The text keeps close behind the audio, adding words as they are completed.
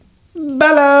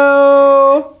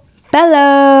Bello!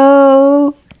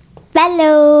 Bello!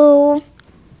 Bello!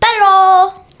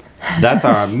 Bello! That's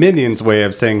our Minions way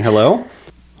of saying hello.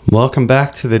 Welcome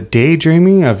back to the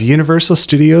Daydreaming of Universal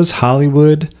Studios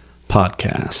Hollywood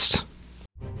podcast.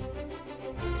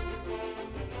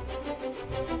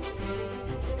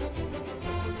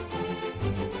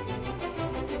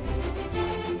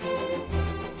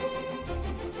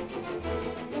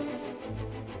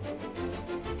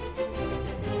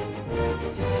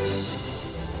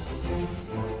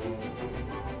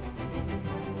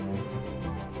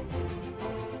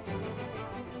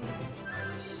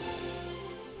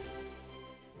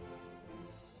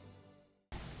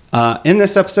 In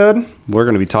this episode, we're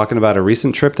going to be talking about a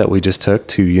recent trip that we just took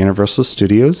to Universal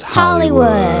Studios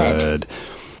Hollywood.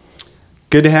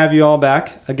 Good to have you all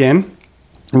back again.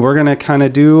 We're going to kind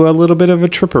of do a little bit of a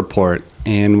trip report,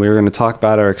 and we're going to talk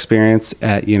about our experience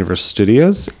at Universal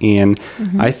Studios. And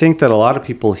I think that a lot of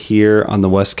people here on the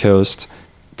West Coast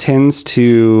tends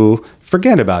to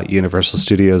forget about Universal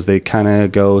Studios. They kind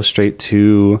of go straight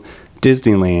to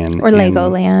Disneyland Or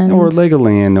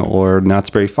Legoland. Or Knott's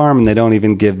Berry Farm, and they don't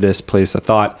even give this place a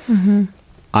thought.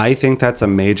 I think that's a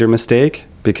major mistake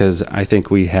because I think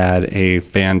we had a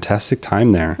fantastic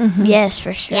time there. Yes,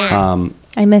 for sure. Yeah.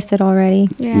 I missed it already.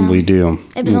 We do.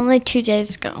 It was only 2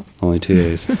 days ago. Only 2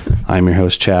 days. I'm your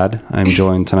host, Chad. I'm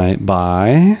joined tonight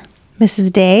by...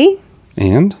 Mrs. Day?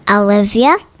 And?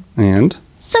 Olivia. And?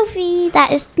 Sophie,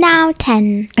 that is now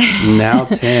 10. Now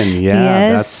 10,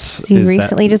 yeah. Yes, you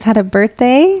recently just had a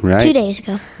birthday. Right. 2 days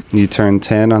ago. You turned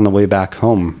 10 on the way back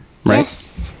home, right?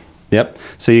 Yes. Yep.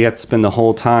 So you got to spend the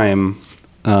whole time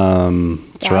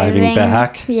driving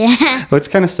back. Yeah. Which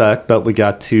kind of sucked, but we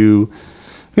got to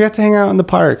hang out in the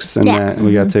parks, and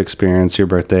we got to experience your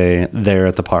birthday there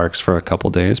at the parks for a couple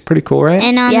days. Pretty cool, right?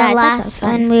 And on the last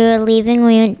one we were leaving,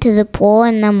 we went to the pool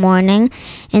in the morning,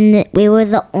 and we were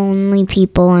the only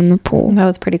people in the pool. That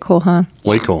was pretty cool, huh?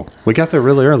 Way cool. We got there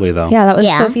really early, though. Yeah, that was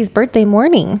Sophie's birthday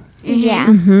morning.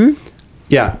 Yeah.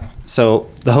 Yeah. So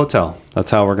the hotel,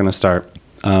 that's how we're going to start.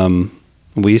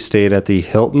 We stayed at the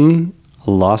Hilton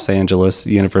Los Angeles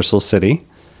Universal City.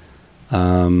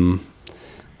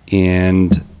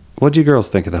 And what do you girls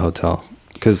think of the hotel?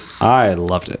 Because I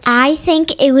loved it. I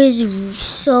think it was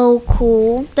so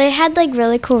cool. They had like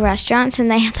really cool restaurants, and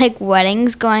they had like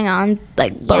weddings going on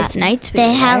like both nights.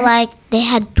 They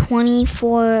had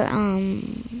 24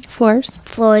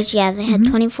 Floors? Yeah, they had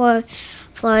 24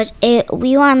 floors.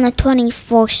 We were on the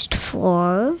 21st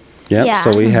floor. Yep. Yeah.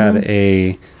 So we had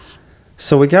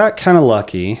so we got kind of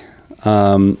lucky.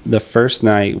 The first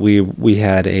night we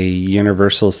had a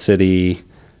Universal City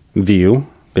view,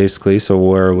 basically, so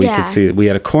where we could see, we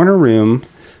had a corner room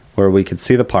where we could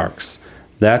see the parks.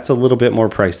 That's a little bit more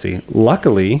pricey.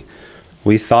 Luckily,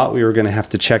 we thought we were going to have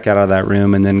to check out of that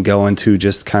room and then go into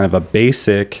just kind of a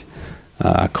basic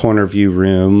corner view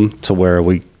room to where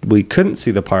we couldn't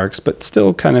see the parks, but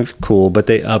still kind of cool. But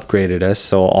they upgraded us,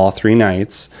 so all 3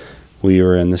 nights we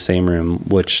were in the same room,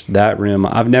 which that room,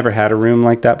 I've never had a room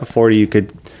like that before. You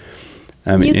could,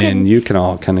 and you can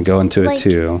all kind of go into it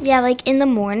too. Yeah, like in the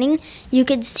morning, you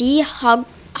could see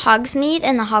Hogsmeade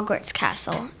and the Hogwarts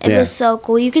Castle. It was so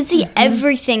cool. You could see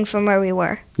everything from where we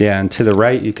were. Yeah, and to the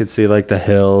right, you could see like the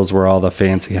hills where all the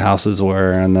fancy houses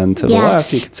were, and then to the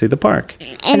left, you could see the park.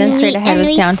 And then straight ahead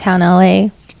was downtown LA.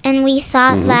 And we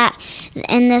thought that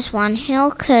in this one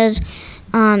hill, because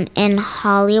in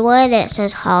Hollywood, it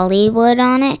says Hollywood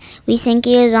on it. We think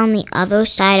it is on the other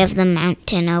side of the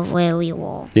mountain of where we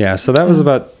were. Yeah, so that was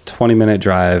about 20-minute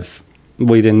drive.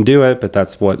 We didn't do it, but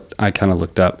that's what I kind of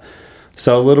looked up.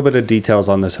 So a little bit of details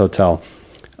on this hotel.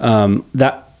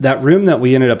 That room that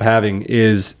we ended up having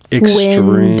is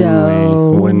extremely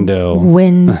window.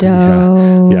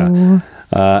 Yeah.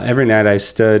 Every night I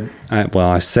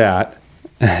sat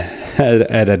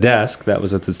at a desk that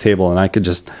was at this table, and I could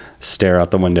just stare out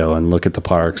the window and look at the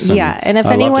parks. And if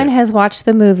anyone has watched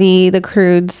the movie The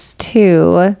Croods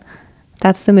 2,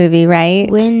 that's the movie, right?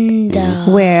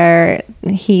 Window. Where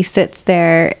he sits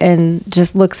there and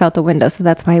just looks out the window. So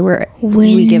that's why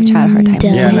we give Chad a hard time.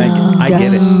 Yeah, and I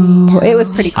get it. It was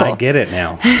pretty cool. I get it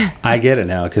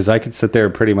now because I could sit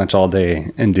there pretty much all day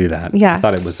and do that. Yeah. I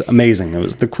thought it was amazing. It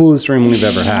was the coolest room we've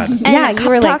ever had. Yeah, you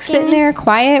were like sitting there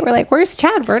quiet. We're like, where's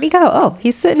Chad? Where'd he go? Oh,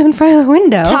 he's sitting in front of the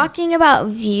window. Talking about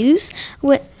views,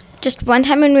 just one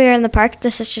time when we were in the park,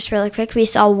 this is just really quick, we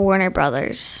saw Warner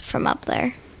Brothers from up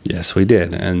there. Yes, we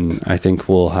did, and I think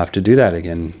we'll have to do that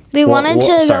again. We wanted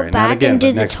to go back and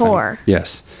do the tour.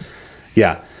 Yes.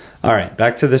 Yeah. All right,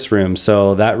 back to this room.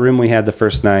 So that room we had the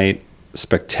first night,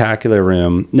 spectacular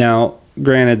room. Now,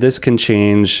 granted, this can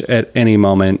change at any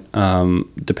moment,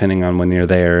 depending on when you're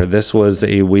there. This was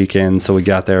a weekend, so we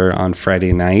got there on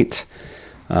Friday night.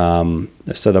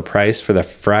 So the price for the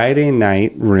Friday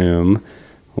night room,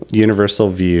 Universal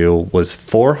View, was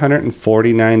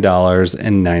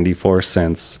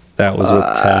 $449.94. That was with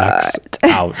tax.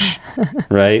 Ouch.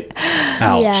 Right?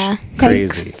 Ouch. Yeah.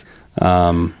 Crazy.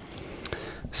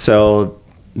 So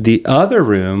the other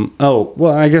room,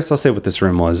 I guess I'll say what this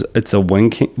room was. It's a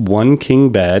one king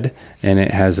bed, and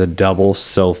it has a double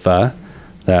sofa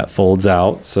that folds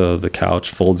out. So the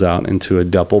couch folds out into a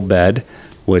double bed,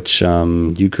 which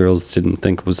you girls didn't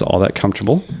think was all that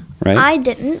comfortable, right? I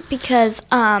didn't because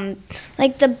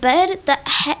like the bed,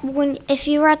 if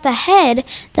you were at the head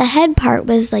part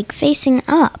was like facing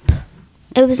up.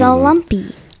 It was all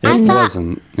lumpy. It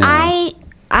wasn't. Yeah.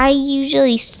 I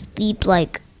usually sleep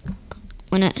like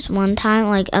when it's one time,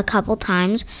 like a couple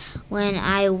times. When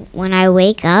I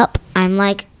wake up, I'm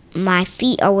like, my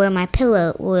feet are where my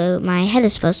head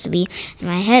is supposed to be, and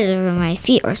my head is where my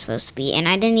feet are supposed to be. And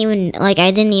I didn't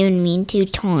even mean to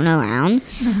turn around.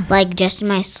 Like just in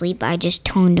my sleep, I just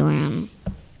turned around.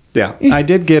 Yeah, I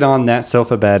did get on that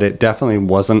sofa bed. It definitely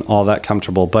wasn't all that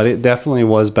comfortable, but it definitely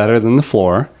was better than the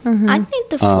floor. I think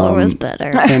the floor was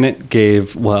better. And it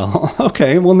gave,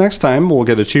 next time we'll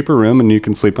get a cheaper room and you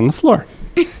can sleep on the floor.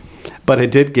 But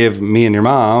it did give me and your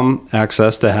mom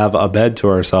access to have a bed to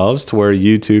ourselves, to where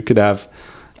you two could have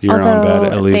your own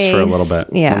bed, at least for a little bit.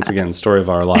 Yeah. Once again, story of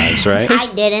our lives, right? I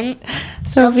didn't.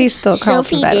 Sophie still crawled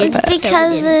for bed with us.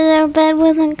 Because their bed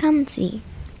wasn't comfy.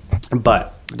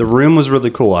 But the room was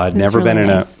really cool. I'd never really been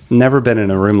nice. never been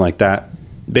in a room like that.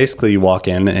 Basically, you walk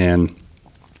in and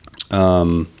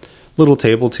little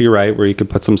table to your right where you could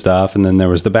put some stuff, and then there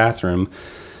was the bathroom.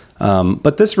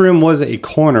 But this room was a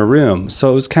corner room,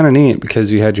 so it was kind of neat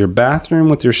because you had your bathroom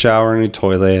with your shower and your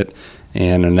toilet,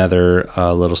 and another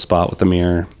little spot with a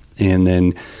mirror, and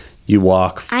then you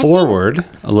walk forward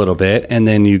a little bit, and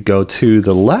then you go to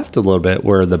the left a little bit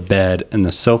where the bed and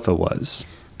the sofa was.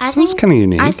 So it's kind of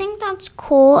unique. I think that's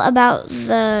cool about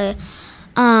the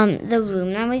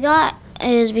room that we got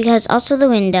is because also the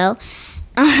window,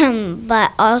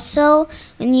 but also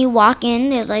when you walk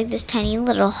in, there's like this tiny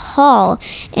little hall,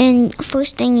 and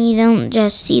first thing you don't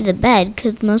just see the bed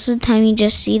because most of the time you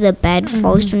just see the bed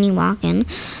first when you walk in,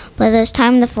 but this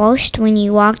time the first when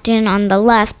you walked in on the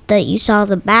left that you saw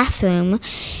the bathroom.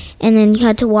 And then you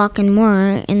had to walk in more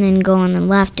and then go on the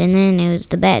left, and then it was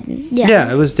the bed.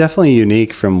 Yeah, it was definitely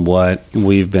unique from what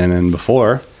we've been in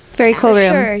before. Very cool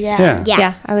room. Sure,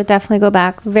 Yeah, I would definitely go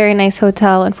back. Very nice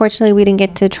hotel. Unfortunately, we didn't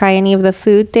get to try any of the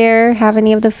food there, have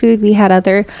any of the food. We had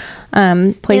other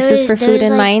places for food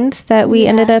in mind that we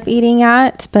ended up eating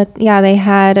at. But yeah, they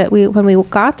had, when we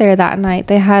got there that night,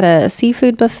 they had a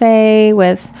seafood buffet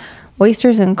with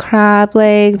oysters and crab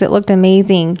legs. It looked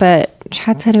amazing, but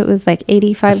Chad said it was like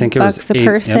 $85 a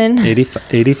person. Yep,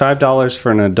 $85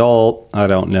 for an adult. I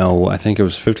don't know. I think it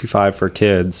was $55 for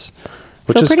kids,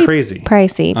 which is crazy.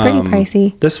 Pricey, pretty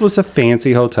pricey. This was a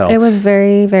fancy hotel. It was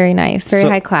very, very nice, very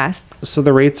high class. So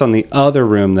the rates on the other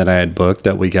room that I had booked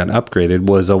that we got upgraded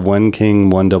was a one king,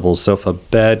 one double sofa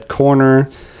bed corner.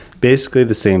 Basically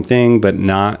the same thing, but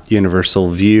not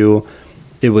Universal View.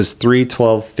 It was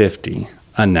 $312.50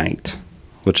 a night,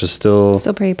 which is still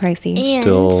pretty pricey.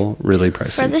 Still really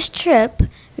pricey. For this trip,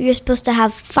 we were supposed to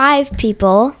have 5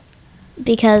 people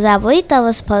because Abuelita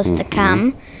was supposed to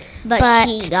come. But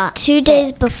she got 2 sick.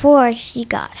 days before, she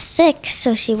got sick,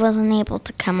 so she wasn't able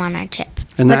to come on our trip.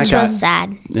 And that which was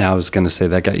sad. Yeah, I was going to say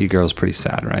that got you girls pretty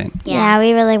sad, right? Yeah,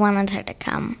 we really wanted her to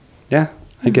come. Yeah,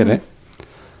 I get it.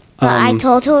 I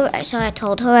told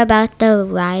her about the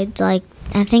rides, like,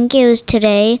 I think it was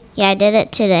today. Yeah, I did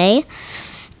it today.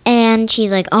 And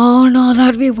she's like, oh, no,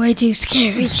 that'd be way too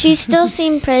scary. She still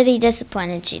seemed pretty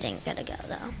disappointed she didn't get to go,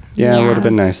 though. Yeah, it Yeah. would have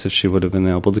been nice if she would have been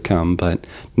able to come, but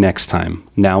next time.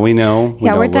 Now we know. We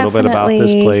know we're a little bit about this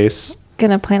definitely place.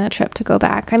 Gonna plan a trip to go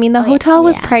back. I mean, the hotel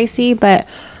was pricey, but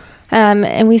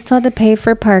and we still had to pay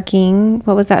for parking.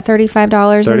 What was that?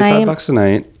 $35 a night $35 a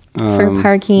night. for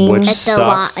parking. Which It's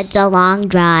sucks. a long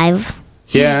drive.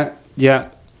 Yeah.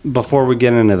 Before we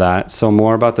get into that, so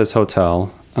more about this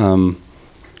hotel.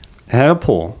 It had a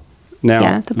pool. Now,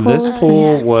 Yeah, the pool this was-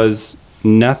 pool was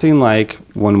nothing like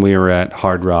when we were at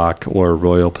Hard Rock or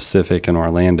Royal Pacific in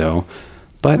Orlando,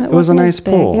 but it was a wasn't nice as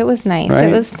big. pool. It was nice. right?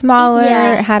 It was smaller.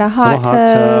 Yeah. It had a Little hot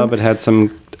tub. It had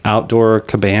some outdoor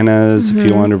cabanas if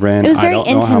you wanted to rent. It was very I don't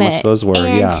know how intimate. much those were.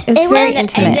 And Yeah. It was very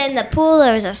intimate. And in the pool,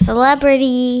 there was a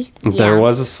celebrity. There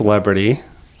was a celebrity.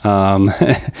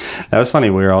 That was funny.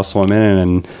 We were all swimming,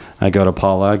 and I go to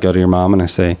Paula, I go to your mom, and I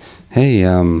say, "Hey,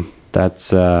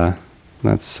 that's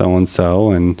that's so and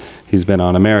so, and he's been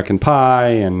on American Pie,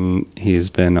 and he's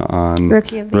been on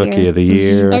Rookie of the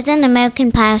Year. Isn't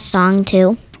American Pie a song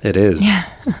too? It is. Yeah.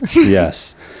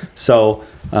 Yes. So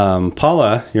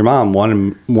Paula, your mom,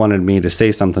 wanted me to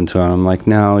say something to him. I'm like,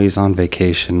 no, he's on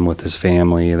vacation with his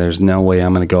family. There's no way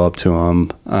I'm going to go up to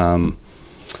him.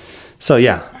 So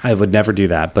yeah, I would never do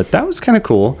that. But that was kind of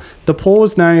cool. The pool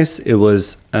was nice. It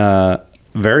was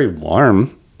very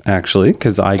warm, actually,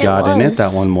 because I got in it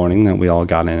that one morning that we all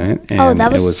got in it. And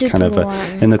that was it was super kind of warm.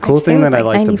 And the cool thing that I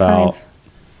liked 95. about...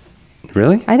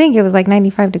 Really? I think it was like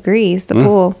 95 degrees, the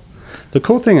pool. The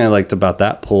cool thing I liked about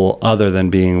that pool, other than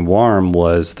being warm,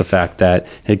 was the fact that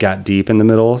it got deep in the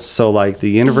middle. So, like the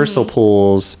Universal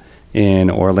pools in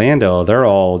Orlando, they're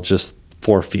all just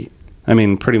 4 feet. I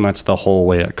mean, pretty much the whole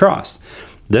way across.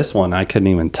 This one, I couldn't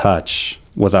even touch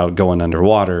without going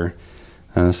underwater.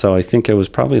 So I think it was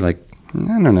probably like,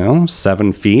 I don't know,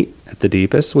 7 feet at the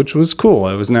deepest, which was cool.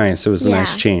 It was nice. It was a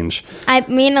nice change.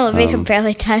 Me and Olivia could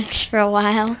barely touch for a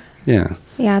while. Yeah.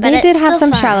 Yeah, But they it's did have still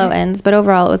some fun. shallow ends, but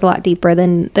overall it was a lot deeper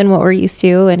than what we're used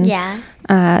to. And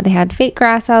they had fake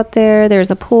grass out there. There's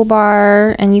a pool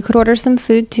bar, and you could order some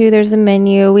food too. There's a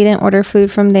menu. We didn't order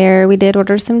food from there. We did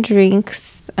order some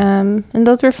drinks, and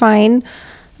those were fine.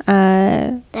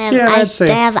 They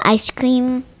have ice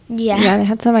cream. Yeah, they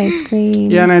had some ice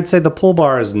cream. Yeah, and I'd say the pool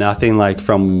bar is nothing like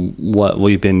from what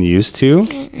we've been used to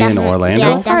in Orlando.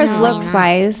 Yeah, As far as definitely looks not.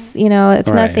 wise, it's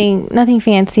Right. nothing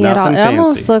fancy at all. Nothing It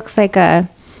almost fancy. looks like a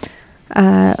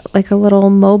little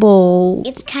mobile,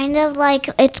 It's kind of like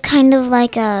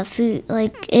a food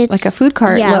it's like a food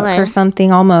cart look or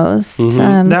something almost.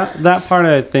 That part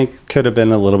I think could have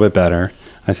been a little bit better.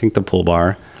 I think the pool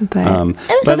bar. But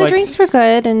but the drinks were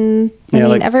good, and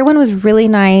Yeah, everyone was really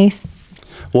nice.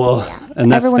 Well,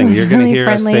 and that's Everyone the thing. was You're going to really hear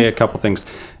friendly. us say a couple things.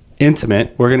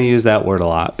 Intimate, we're going to use that word a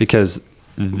lot because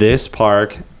this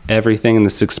park, everything in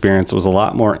this experience was a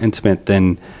lot more intimate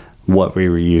than what we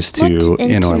were used to What's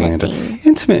in intimate Orlando. mean?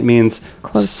 Intimate means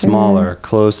Closer. smaller,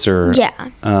 closer. Yeah. It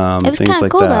was things kinda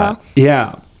like cool, that.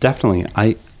 Yeah, definitely.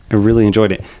 I really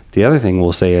enjoyed it. The other thing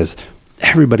we'll say is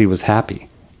everybody was happy.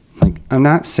 Like, I'm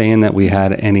not saying that we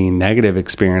had any negative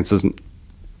experiences,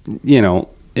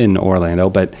 in Orlando,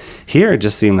 but here it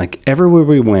just seemed like everywhere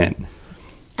we went,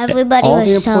 everybody all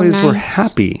the was so employees nice. were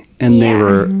happy and they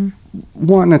were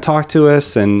wanting to talk to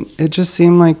us, and it just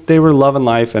seemed like they were loving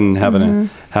life and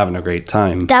having a great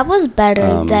time. That was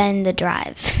better than the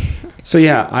drive. So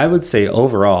yeah, I would say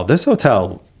overall, this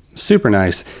hotel super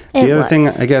nice. It The other thing,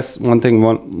 was. I guess, one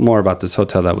more about this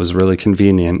hotel that was really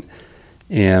convenient.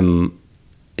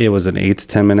 It was an 8 to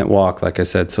 10 minute walk, like I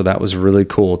said, so that was really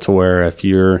cool. To where if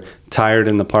you're tired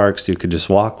in the parks, you could just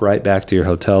walk right back to your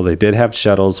hotel. They did have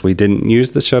shuttles. We didn't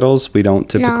use the shuttles. We don't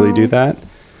typically No. do that.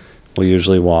 We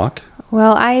usually walk.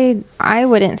 Well, I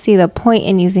wouldn't see the point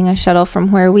in using a shuttle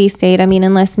from where we stayed. I mean,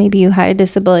 unless maybe you had a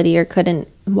disability or couldn't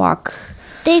walk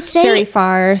They say very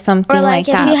far or something Or like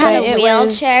if that. you had But a it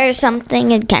wheelchair or something,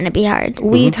 it'd kind of be hard.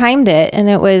 we timed it, and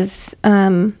it was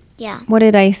yeah. what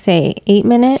did I say? 8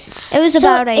 minutes. It was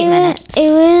about 8 minutes.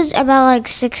 It was about like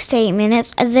 6 to 8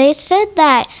 minutes. They said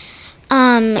that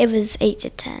It was 8 to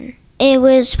 10. it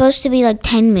was supposed to be like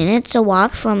 10 minutes a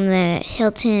walk from the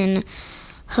Hilton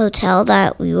hotel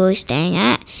that we were staying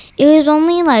at. It was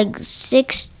only like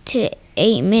 6 to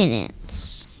 8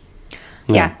 minutes.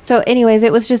 Yeah. So, anyways,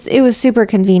 it was super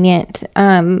convenient.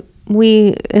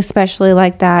 We especially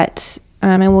like that,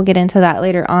 and we'll get into that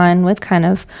later on with kind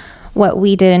of what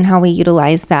we did and how we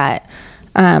utilized that.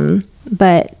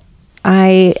 But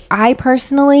I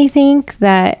personally think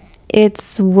that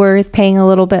it's worth paying a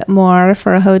little bit more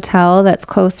for a hotel that's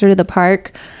closer to the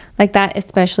park like that,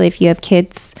 especially if you have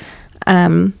kids.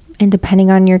 And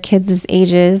depending on your kids'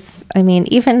 ages, I mean,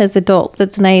 even as adults,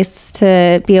 it's nice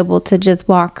to be able to just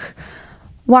walk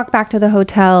back to the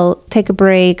hotel, take a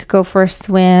break, go for a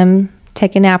swim,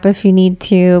 take a nap if you need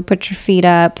to, put your feet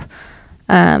up.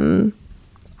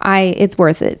 It's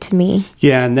worth it to me.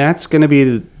 Yeah, and that's going to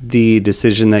be the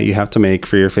decision that you have to make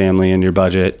for your family and your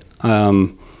budget.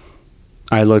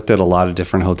 I looked at a lot of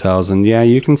different hotels, and yeah,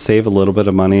 you can save a little bit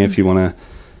of money if you want to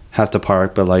have to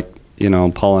park. But like,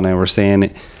 Paul and I were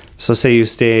saying, so say you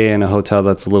stay in a hotel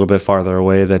that's a little bit farther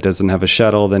away that doesn't have a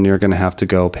shuttle, then you're going to have to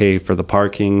go pay for the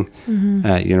parking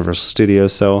at Universal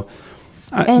Studios. So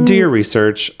do your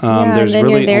research. There's then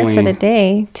really you're there only, for the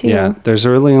day too. Yeah, there's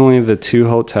really only the 2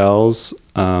 hotels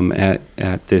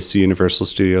at this Universal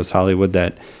Studios Hollywood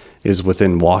that is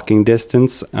within walking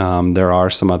distance. There are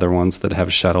some other ones that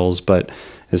have shuttles, but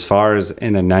as far as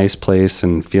in a nice place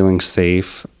and feeling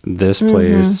safe, this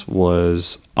place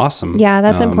was awesome. Yeah,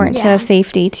 that's important to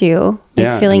safety too.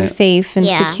 Like feeling safe and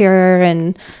secure.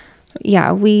 And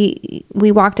we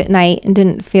walked at night and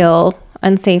didn't feel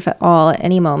unsafe at all at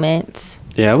any moment.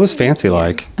 Yeah, it was fancy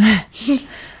like.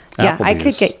 Yeah, I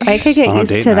could get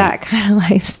used to that kind of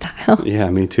lifestyle. Yeah,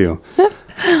 me too.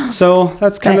 So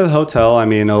that's kind of the hotel. I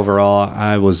mean, overall,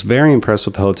 I was very impressed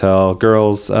with the hotel.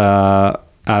 Girls,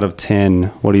 out of 10,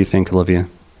 what do you think, Olivia?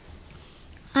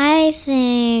 I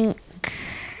think...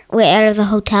 Wait, out of the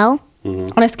hotel?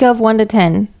 On a scale of 1 to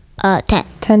 10. 10.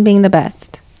 10 being the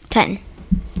best. 10.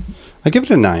 I give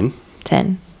it a 9.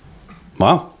 10.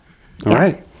 Wow. All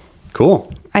right.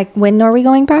 Cool. When are we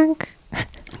going back?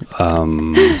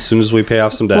 As soon as we pay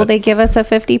off some debt. Will they give us a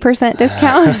 50%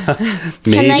 discount?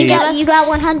 Maybe. You got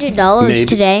 $100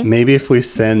 today. Maybe if we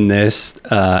send this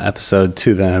episode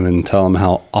to them and tell them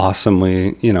how awesome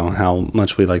how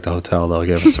much we like the hotel, they'll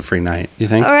give us a free night. You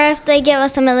think? Or if they give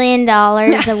us $1 million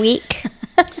a week.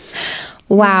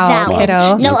 Wow,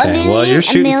 kiddo. No, Okay, well, you're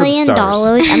shooting for the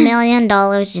stars. $1 million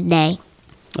a day.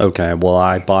 Okay, well,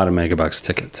 I bought a Megabucks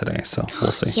ticket today, so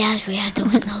we'll see. Yes, we had to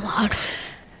win the lottery.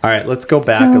 All right, let's go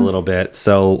back a little bit.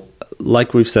 So,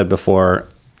 like we've said before,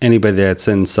 anybody that's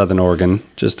in Southern Oregon,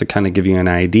 just to kind of give you an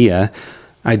idea,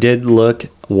 I did look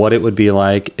what it would be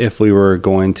like if we were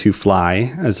going to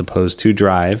fly as opposed to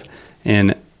drive.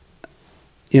 And,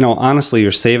 honestly,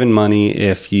 you're saving money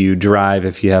if you drive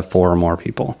if you have 4 or more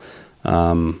people.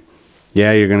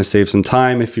 You're going to save some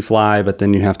time if you fly, but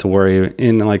then you have to worry.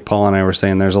 And like Paul and I were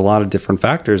saying, there's a lot of different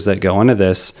factors that go into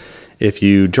this. If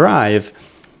you drive,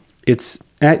 it's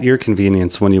at your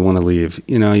convenience when you want to leave.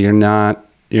 You're not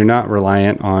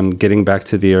reliant on getting back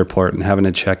to the airport and having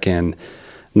to check in.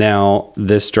 Now,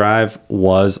 this drive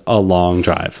was a long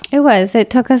drive. It was. It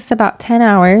took us about 10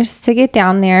 hours to get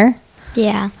down there.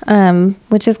 Yeah.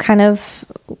 Which is kind of,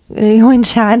 when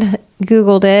Chad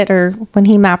Googled it or when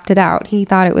he mapped it out, he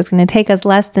thought it was going to take us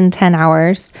less than 10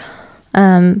 hours.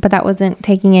 But that wasn't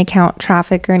taking account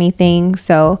traffic or anything.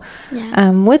 So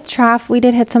with traffic, we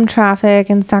did hit some traffic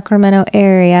in Sacramento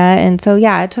area. And so,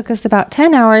 it took us about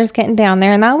 10 hours getting down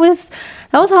there. And that was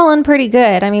hauling pretty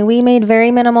good. I mean, we made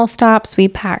very minimal stops. We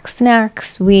packed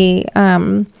snacks.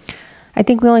 I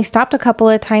think we only stopped a couple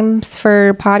of times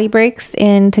for potty breaks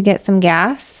and to get some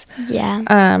gas. Yeah.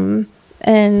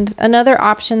 And another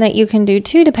option that you can do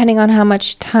too, depending on how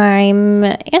much time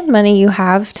and money you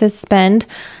have to spend,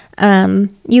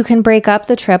 you can break up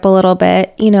the trip a little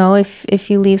bit. If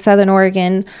you leave Southern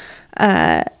Oregon,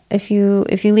 if you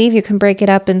leave, you can break it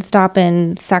up and stop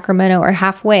in Sacramento or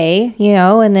halfway,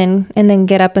 and then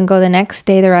get up and go the next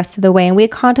day, the rest of the way. And we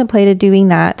contemplated doing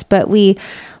that, but we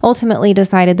ultimately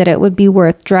decided that it would be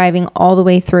worth driving all the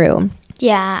way through.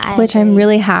 Yeah. Which I'm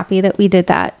really happy that we did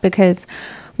that because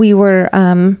we were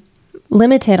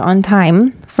limited on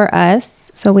time for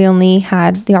us. So we only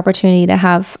had the opportunity to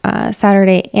have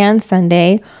Saturday and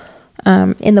Sunday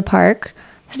in the park.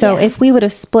 So if we would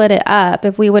have split it up,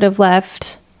 if we would have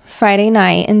left Friday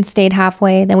night and stayed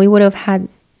halfway, then we would have had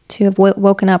to have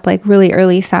woken up like really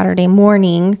early Saturday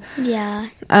morning. Yeah.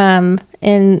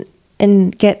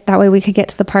 And get that way we could get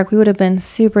to the park. We would have been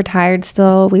super tired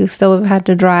still. We still would have had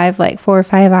to drive like 4 or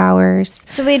 5 hours.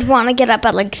 So we'd want to get up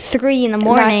at like 3 in the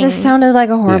morning. That just sounded like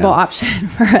a horrible option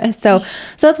for us. So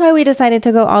that's why we decided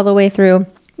to go all the way through.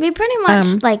 We pretty much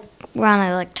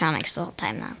run electronics the whole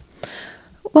time though.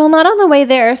 Well, not on the way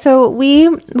there. So we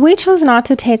chose not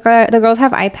to take the girls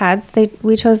have iPads.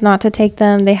 We chose not to take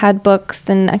them. They had books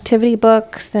and activity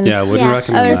books and I wouldn't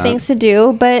recommend other that. things to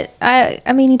do. But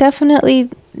I mean, definitely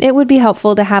it would be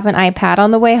helpful to have an iPad.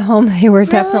 On the way home, they were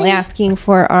definitely asking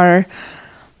for our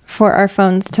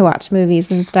phones to watch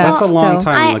movies and stuff. That's a long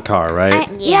time in the car, right?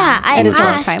 I It is a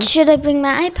long time. asked, should I bring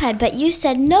my iPad? But you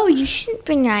said, no, you shouldn't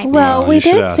bring your iPad. Well, we you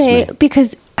should did ask say, me.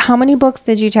 because how many books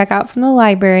did you check out from the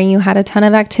library? You had a ton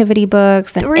of activity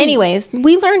books. And 3. anyways,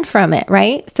 we learned from it,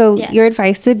 right? So your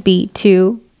advice would be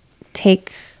to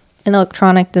take an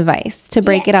electronic device to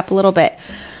break it up a little bit.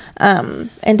 And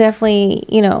definitely,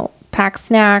 pack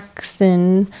snacks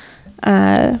and...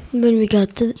 When we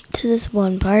got to this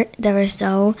one part, there were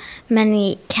so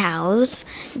many cows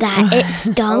that it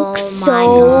stunk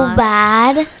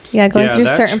bad. Yeah, going through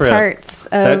that certain trip- parts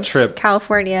that of trip-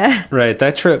 California. Right.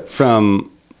 That trip from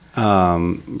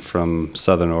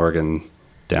Southern Oregon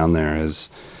down there is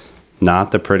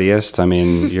not the prettiest. I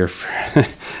mean, you're,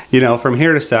 from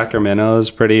here to Sacramento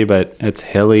is pretty, but it's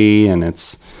hilly and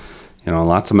it's,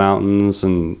 lots of mountains.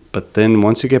 But then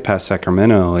once you get past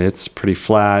Sacramento, it's pretty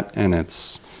flat and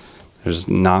there's There's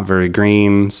not very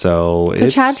green, so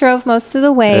Chad drove most of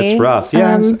the way. It's rough,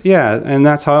 yeah, and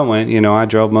that's how it went. You know, I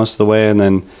drove most of the way, and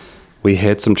then we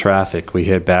hit some traffic. We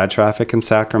hit bad traffic in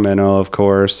Sacramento, of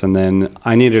course, and then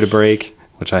I needed a break,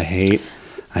 which I hate.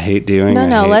 I hate doing.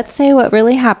 Let's say what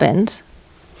really happened.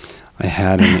 I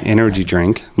had an energy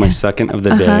drink, my second of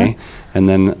the day, and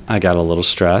then I got a little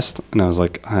stressed, and I was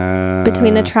like,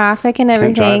 between the traffic and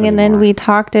everything, and then we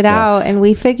talked it out, and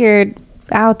we figured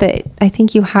out that I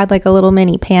think you had like a little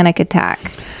mini panic attack.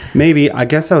 Maybe. I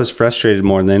guess I was frustrated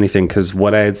more than anything because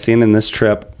what I had seen in this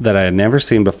trip that I had never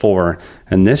seen before,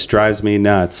 and this drives me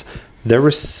nuts, there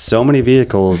were so many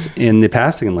vehicles in the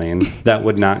passing lane that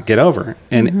would not get over,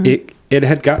 and it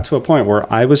had got to a point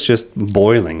where I was just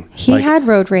boiling. He had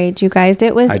road rage, you guys.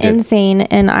 It was insane,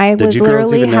 and I was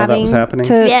literally having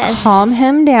to calm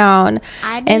him down.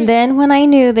 And then when I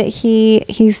knew that he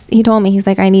told me, he's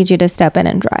like, I need you to step in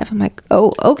and drive. I'm like,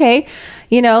 oh, okay.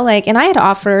 You know, like, and I had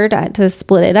offered to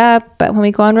split it up, but when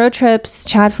we go on road trips,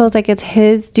 Chad feels like it's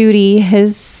his duty,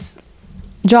 his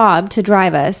job to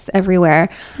drive us everywhere.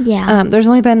 Yeah. There's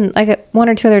only been like one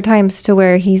or two other times to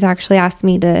where he's actually asked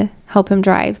me to help him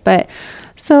drive, but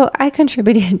so I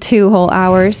contributed 2 whole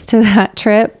hours to that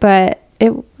trip, but he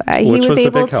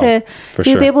was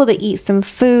able to eat some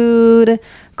food,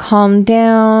 calm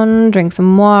down, drink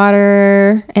some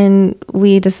water, and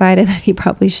we decided that he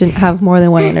probably shouldn't have more than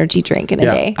one energy drink in a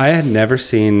day. I had never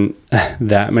seen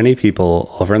that many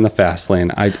people over in the fast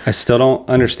lane. I still don't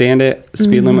understand it.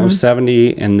 Speed limit was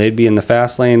 70, and they'd be in the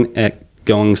fast lane at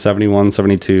going 71,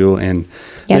 72, and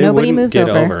nobody moves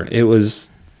over. It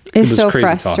was so crazy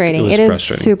frustrating. It is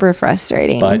super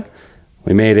frustrating. But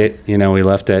we made it. You know, we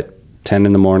left at 10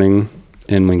 in the morning,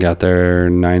 and we got there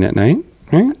 9 at night.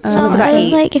 Right? So it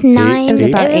was like 9. It was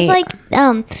about 8. It was like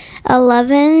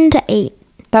 11 to 8.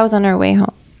 That was on our way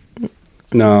home.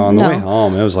 No, on the way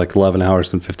home, it was like 11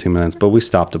 hours and 15 minutes, but we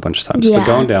stopped a bunch of times. But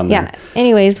going down there. Yeah.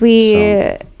 Anyways,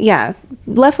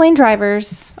 left lane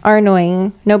drivers are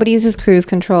annoying. Nobody uses cruise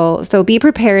control. So be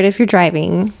prepared if you're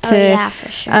driving to for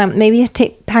sure. Maybe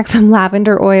pack some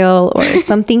lavender oil or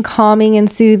something calming and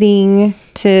soothing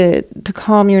to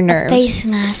calm your nerves. A face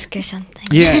mask or something.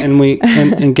 Yeah,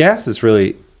 and gas is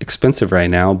really expensive right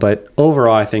now, but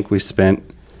overall I think we spent,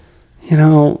 I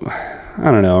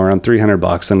don't know, around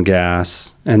 $300 on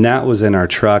gas, and that was in our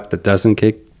truck that doesn't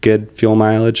get good fuel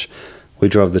mileage. We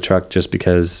drove the truck just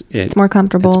because it's more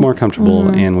comfortable.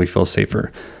 And we feel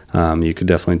safer. You could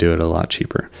definitely do it a lot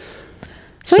cheaper.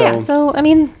 So I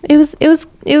mean, it was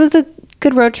a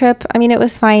good road trip. I mean, it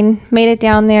was fine. Made it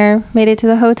down there, made it to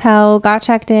the hotel, got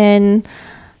checked in.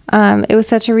 It was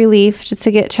such a relief just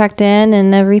to get checked in,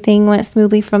 and everything went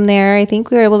smoothly from there. I think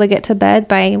we were able to get to bed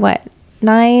by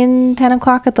 9, 10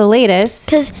 o'clock at the latest.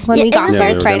 Because when we got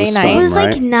there Friday night, it was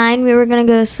like 9. We were gonna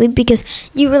go to sleep because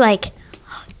you were like,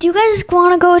 "Do you guys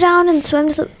want to go down and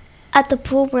swim at the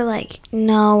pool?" We're like,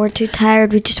 "No, we're too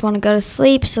tired. We just want to go to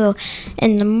sleep. So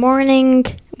in the morning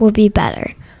will be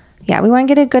better." Yeah, we want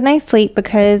to get a good night's sleep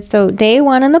because day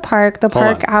 1 in the park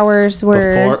hours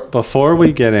were... Before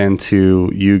we get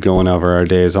into you going over our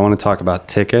days, I want to talk about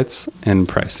tickets and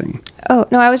pricing. Oh,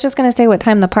 no, I was just going to say what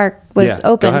time the park was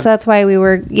open. So that's why we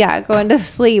were, going to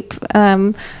sleep.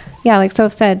 Like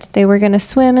Soph said, they were going to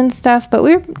swim and stuff, but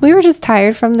we were just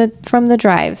tired from the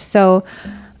drive. So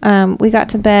we got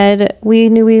to bed. We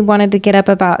knew we wanted to get up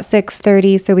about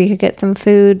 6:30 so we could get some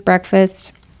food,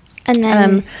 breakfast, and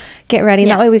then get ready.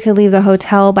 That way we could leave the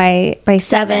hotel by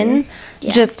 7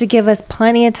 just to give us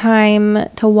plenty of time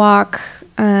to walk.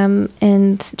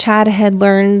 And Chad had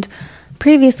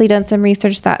previously done some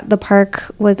research that the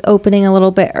park was opening a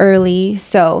little bit early.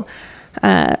 So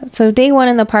day 1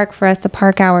 in the park for us, the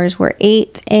park hours were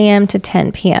 8 a.m. to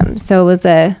 10 p.m. So it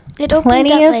was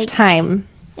plenty of time.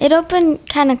 It opened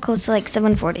kind of close to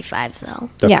 7:45 though.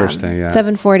 The first day,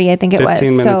 7:40 I think it was.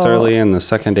 15 minutes early, and the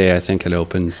second day I think it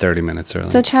opened 30 minutes early.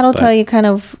 So Chad will tell you kind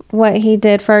of what he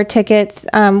did for our tickets.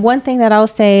 One thing that I'll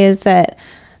say is that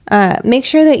make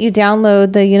sure that you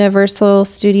download the Universal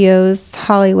Studios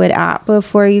Hollywood app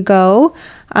before you go.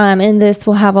 And this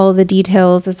will have all the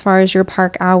details as far as your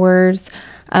park hours,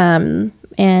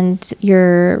 and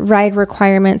your ride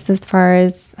requirements as far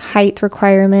as height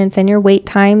requirements and your wait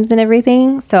times and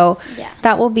everything. So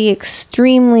that will be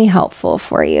extremely helpful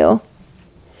for you.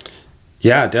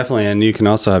 Yeah, definitely. And you can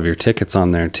also have your tickets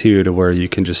on there too, to where you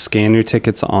can just scan your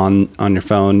tickets on your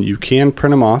phone. You can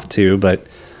print them off too, but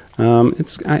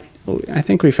I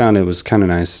think we found it was kind of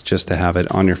nice just to have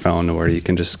it on your phone where you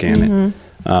can just scan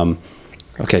it.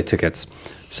 Okay, tickets.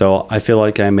 So I feel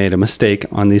like I made a mistake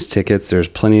on these tickets. There's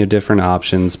plenty of different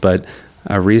options, but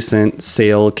a recent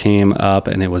sale came up,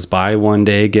 and it was buy one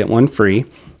day, get one free.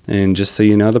 And just so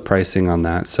you know the pricing on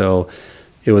that. So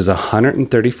it was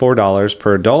 $134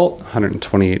 per adult,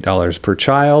 $128 per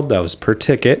child. That was per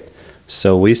ticket.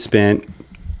 So we spent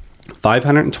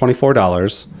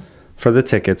 $524 for the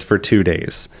tickets for 2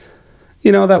 days.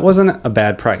 You know, that wasn't a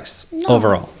bad price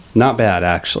overall. Not bad,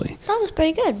 actually. That was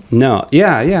pretty good. No,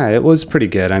 yeah, it was pretty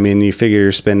good. I mean, you figure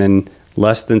you're spending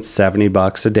less than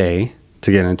 $70 a day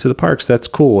to get into the parks. That's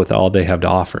cool with all they have to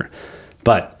offer.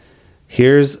 But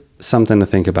here's something to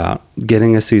think about: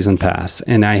 getting a season pass.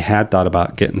 And I had thought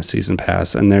about getting the season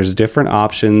pass, and there's different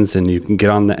options, and you can get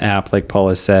on the app like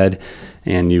Paula said,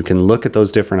 and you can look at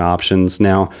those different options.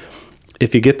 Now,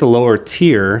 if you get the lower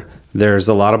tier, there's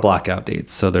a lot of blackout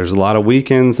dates. So there's a lot of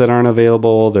weekends that aren't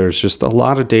available. There's just a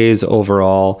lot of days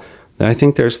overall. I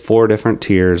think there's 4 different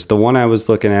tiers. The one I was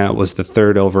looking at was the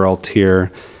 3rd overall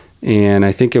tier, and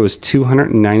I think it was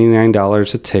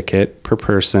 $299 a ticket per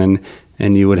person,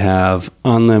 and you would have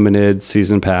unlimited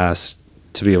season pass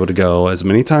to be able to go as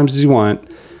many times as you want.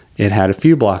 It had a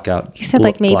few blackout. You said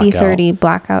like maybe 30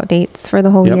 blackout dates for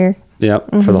the whole year.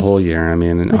 Yep, for the whole year. I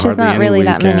mean, which is not really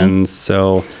that many.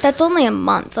 So that's only a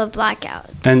month of blackout.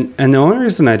 And the only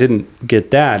reason I didn't get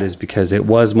that is because it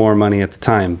was more money at the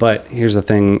time. But here's the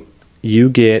thing: you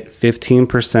get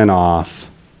 15% off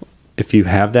if you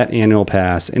have that annual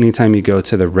pass. Anytime you go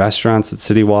to the restaurants at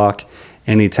City Walk,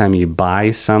 anytime you buy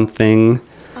something.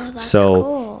 Oh, that's so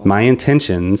cool. My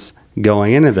intentions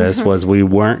going into this was we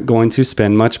weren't going to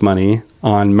spend much money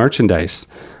on merchandise,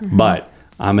 but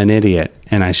I'm an idiot,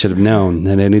 and I should have known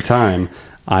that any time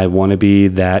I want to be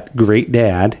that great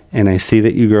dad, and I see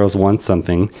that you girls want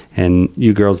something, and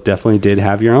you girls definitely did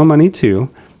have your own money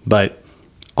too, but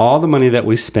all the money that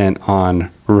we spent on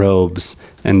robes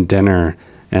and dinner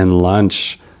and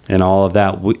lunch and all of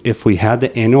that, if we had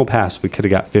the annual pass, we could have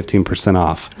got 15%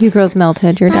 off. You girls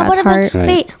melted your dad's heart. Right.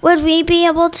 Wait, would we be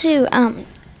able to,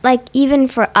 like, even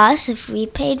for us, if we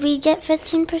paid, we'd get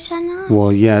 15% off?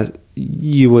 Well, yeah.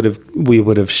 We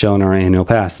would have shown our annual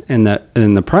pass. And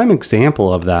the prime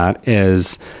example of that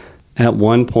is at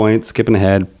one point, skipping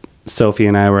ahead, Sophie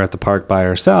and I were at the park by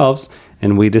ourselves,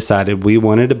 and we decided we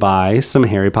wanted to buy some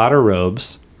Harry Potter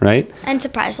robes, right? And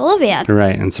surprise Olivia.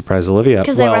 Right, and surprise Olivia.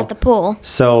 Because they were at the pool.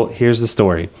 So here's the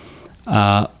story.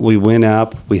 We went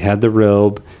up, we had the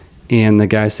robe, and the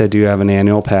guy said, "Do you have an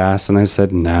annual pass?" And I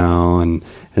said, "No." And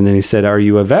then he said, "Are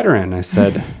you a veteran?" I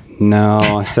said, "No."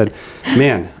 I said,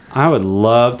 "Man, I would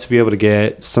love to be able to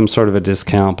get some sort of a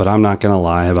discount, but I'm not going to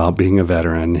lie about being a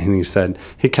veteran." And he said,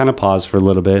 he kind of paused for a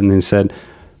little bit, and then he said,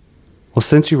 "Well,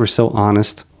 since you were so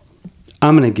honest,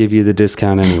 I'm going to give you the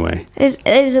discount anyway." It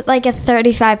was like a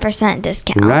 35%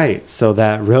 discount. Right. So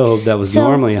that robe that was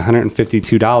normally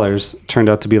 $152 turned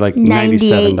out to be like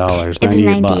 $97,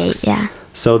 $98. Yeah.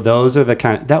 So those are the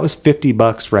that was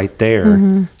 $50 right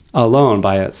there alone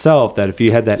by itself, that if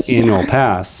you had that annual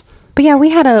pass. But yeah, we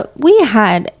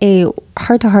had a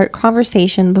heart-to-heart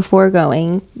conversation before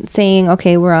going, saying,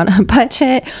 okay, we're on a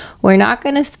budget. We're not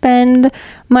going to spend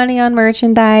money on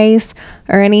merchandise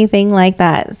or anything like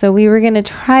that. So we were going to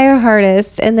try our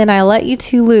hardest, and then I let you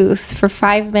two loose for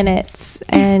 5 minutes,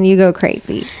 and you go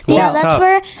crazy. Yeah,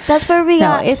 that's where we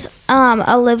got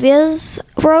Olivia's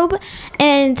robe,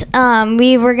 and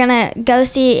we were going to go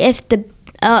see if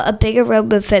a bigger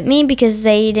robe would fit me, because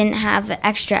they didn't have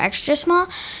extra small.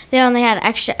 They only had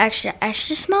extra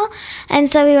small. And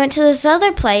so we went to this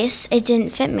other place. It didn't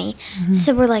fit me.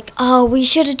 So we're like, oh, we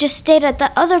should have just stayed at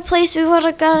the other place. We would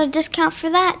have got a discount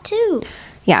for that too.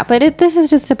 Yeah, but this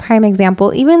is just a prime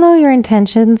example. Even though your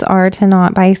intentions are to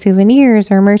not buy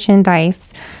souvenirs or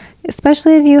merchandise,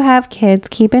 especially if you have kids,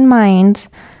 keep in mind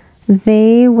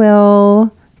they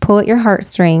will pull at your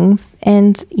heartstrings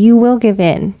and you will give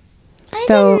in.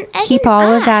 So keep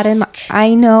all of that in mind.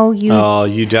 I know you. Oh,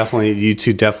 you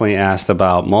two definitely asked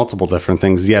about multiple different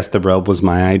things. Yes, the robe was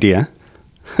my idea.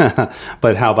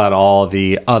 But how about all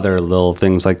the other little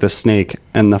things like the snake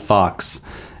and the fox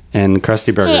and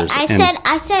Krusty Burgers? Hey,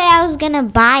 I said I was gonna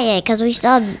buy it because we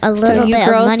still had a little bit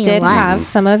of money left. So you girls did have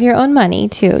some of your own money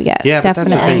too. Yes, yeah,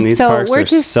 definitely. But that's the thing. These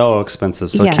parks are so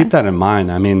expensive. So keep that in mind.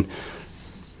 I mean,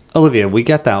 Olivia, we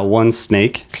got that one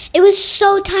snake. It was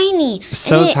so tiny.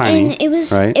 Tiny. And it was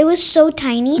right? It was so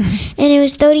tiny, and it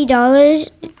was $30.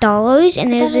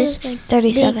 And there's this like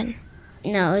 37.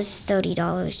 No, it was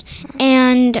 $30.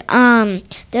 And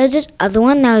there was this other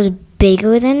one that was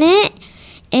bigger than it,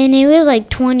 and it was like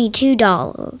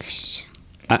 $22.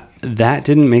 That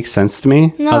didn't make sense to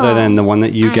me. No, other than the one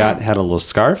that you got had a little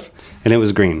scarf, and it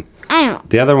was green. I know.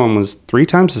 The other one was 3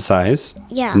 times the size.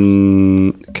 Yeah.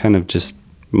 Kind of just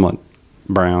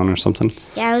brown or something.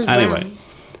 Yeah, it was anyway.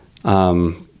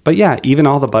 brown. But yeah, even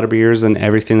all the butterbeers and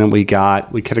everything that we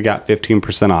could have got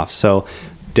 15% off. So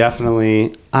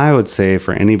definitely, I would say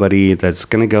for anybody that's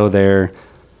going to go there,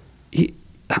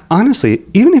 honestly,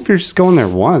 even if you're just going there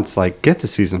once, like get the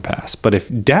season pass. But if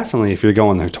you're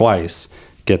going there twice,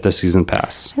 get the season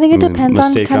pass. I think it depends on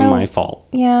mistake on my fault.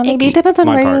 Yeah, maybe it depends on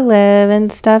where you live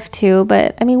and stuff too.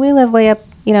 But I mean, we live way up,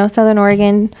 Southern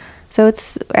Oregon, so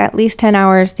it's at least 10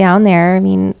 hours down there. I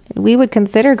mean, we would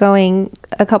consider going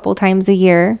a couple times a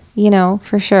year,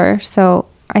 for sure. So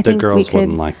I think the girls we could.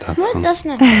 wouldn't like that. What? That's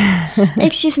not.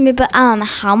 Excuse me, but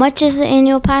how much is the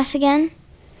annual pass again?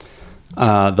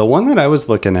 The one that I was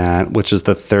looking at, which is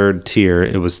the third tier,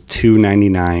 it was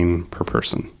 $299 per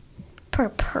person. Per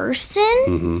person?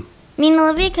 Mm-hmm. Me and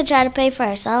Olivia could try to pay for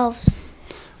ourselves.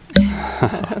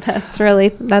 That's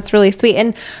really sweet,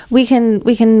 and we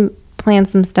can plan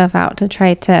some stuff out to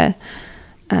try to.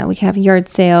 We can have a yard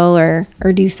sale or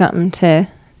do something to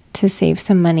save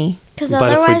some money. Because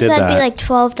otherwise, that'd be like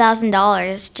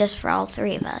 $12,000 just for all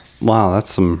three of us. Wow, that's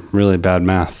some really bad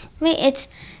math. Wait, it's.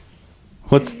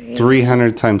 What's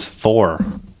 300 times 4?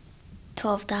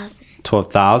 12,000.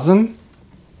 12,000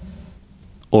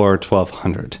 or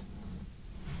 1,200?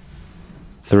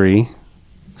 3,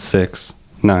 6,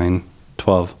 9,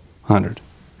 1,200.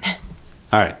 All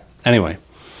right. Anyway,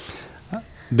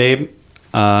 babe,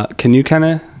 can you kind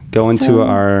of go into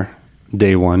our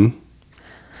day one?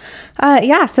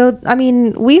 Yeah. So, I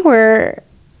mean,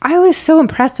 I was so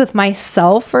impressed with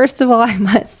myself, first of all, I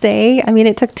must say. I mean,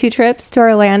 it took 2 trips to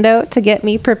Orlando to get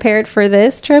me prepared for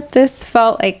this trip. This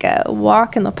felt like a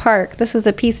walk in the park. This was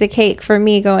a piece of cake for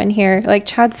me going here. Like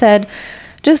Chad said,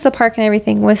 just the park and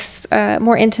everything was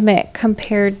more intimate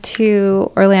compared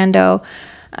to Orlando.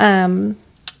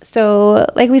 So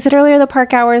like we said earlier, the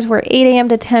park hours were 8 a.m.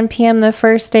 to 10 p.m. the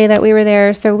first day that we were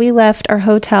there. So we left our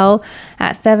hotel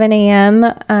at 7 a.m.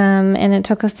 And it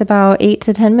took us about 8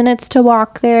 to 10 minutes to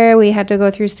walk there. We had to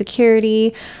go through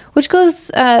security, which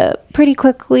goes pretty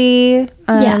quickly.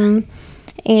 And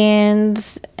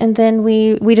then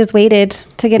we just waited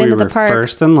to get into the park. We were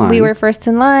first in line. We were first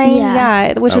in line.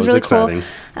 Yeah, which was really exciting.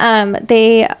 Cool.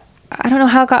 I don't know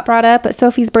how it got brought up, but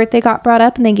Sophie's birthday got brought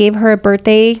up and they gave her a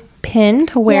birthday pin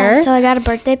to wear. Yeah, so I got a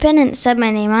birthday pin and it said my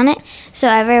name on it. So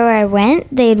everywhere I went,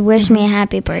 they'd wish me a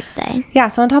happy birthday. Yeah,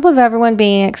 so on top of everyone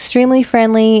being extremely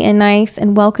friendly and nice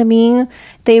and welcoming,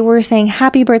 they were saying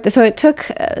happy birthday. So it took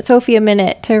Sophie a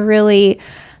minute to really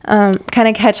kind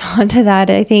of catch on to that.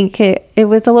 I think it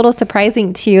was a little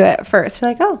surprising to you at first.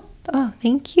 You're like, oh,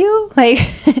 thank you. Like,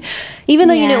 even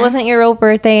though you knew it wasn't your real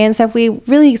birthday and stuff, we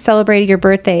really celebrated your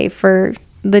birthday for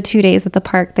the 2 days at the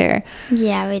park there.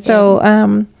 Yeah, we did. So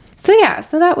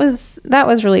that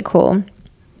was really cool.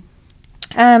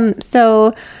 Chad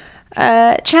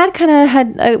kind of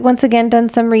had once again done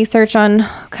some research on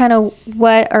kind of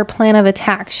what our plan of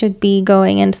attack should be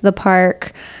going into the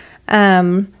park.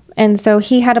 And so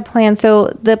he had a plan. So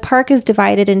the park is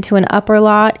divided into an upper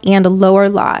lot and a lower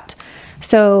lot.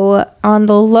 So on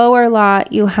the lower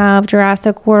lot, you have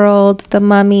Jurassic World, The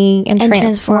Mummy, and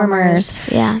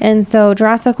Transformers. Yeah. And so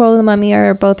Jurassic World and The Mummy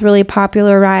are both really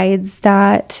popular rides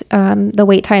that the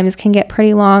wait times can get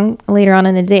pretty long later on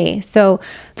in the day. So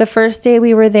the first day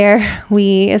we were there,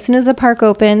 as soon as the park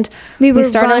opened, we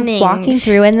started walking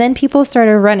through, and then people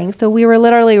started running. So we were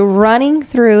literally running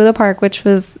through the park, which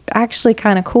was actually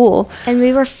kind of cool. And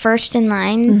we were first in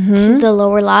line to the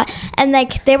lower lot. And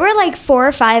there were 4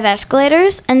 or 5 escalators.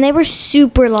 And they were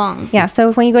super long. Yeah,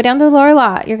 so when you go down to the lower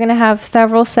lot, you're going to have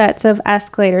several sets of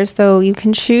escalators. So you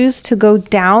can choose to go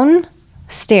down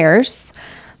stairs.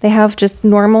 They have just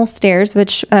normal stairs,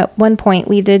 which at one point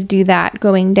we did do that,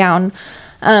 going down.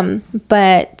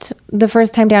 But the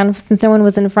first time down, since no one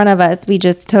was in front of us, we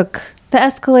just took the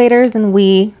escalators and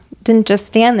we didn't just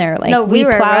stand there. We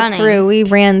plowed through. We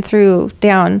ran through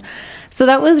down. So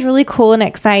that was really cool and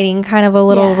exciting, kind of a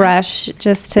little rush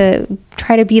just to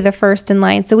try to be the first in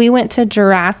line. So we went to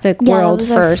Jurassic World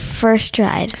first. First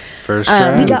ride.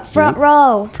 We got front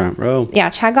row. Front row. Yeah,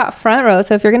 Chad got front row.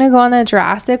 So if you're going to go on the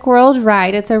Jurassic World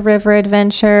ride, it's a river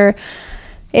adventure.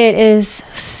 It is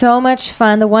so much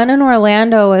fun. The one in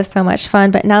Orlando was so much fun,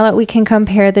 but now that we can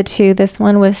compare the two, this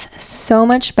one was so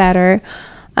much better.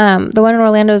 The one in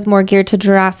Orlando is more geared to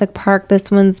Jurassic Park.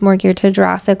 This one's more geared to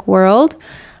Jurassic World.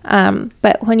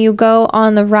 But when you go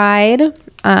on the ride,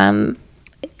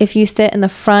 if you sit in the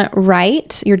front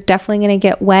right, you're definitely going to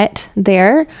get wet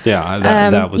there. Yeah,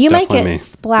 that was you definitely might get me.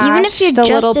 splashed even if you're a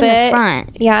just little in bit. the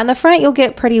front. Yeah, in the front you'll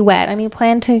get pretty wet. Would you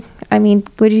say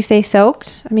soaked? Would you say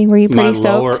soaked? Were you pretty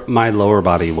soaked? My lower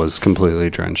body was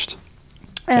completely drenched.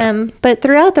 But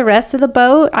throughout the rest of the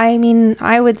boat, I mean,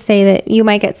 I would say that you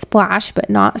might get splashed, but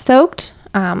not soaked.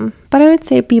 But I would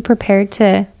say be prepared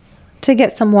to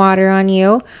get some water on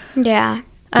you. Yeah.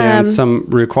 And some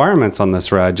requirements on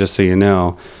this ride, just so you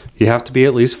know, you have to be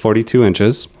at least 42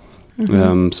 inches.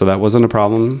 So that wasn't a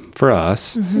problem for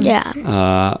us.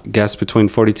 Yeah. Guests between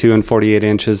 42 and 48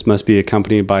 inches must be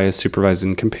accompanied by a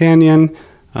supervising companion.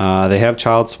 They have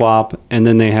child swap, and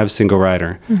then they have single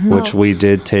rider, which we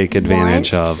did take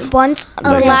advantage of. Once,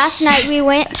 last night we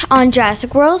went on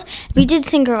Jurassic World. We did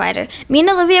single rider. Me and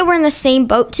Olivia were in the same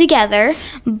boat together,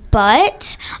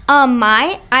 but I'm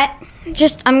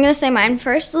gonna say mine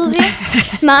first, Olivia.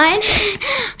 Mine,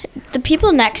 the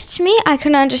people next to me, I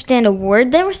couldn't understand a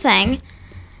word they were saying,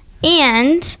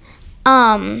 and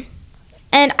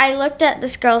I looked at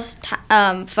this girl's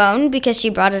phone because she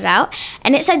brought it out,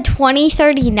 and it said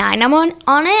 2039 on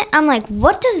it. I'm like,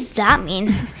 what does that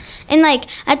mean? And like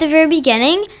at the very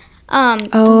beginning,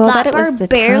 lap bar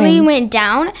barely went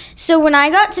down. So when I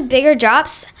got to bigger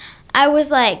drops, I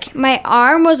was like, my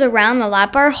arm was around the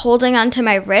lap bar holding onto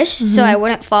my wrist so I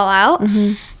wouldn't fall out.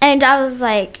 And I was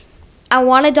like, I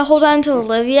wanted to hold on to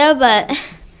Olivia, but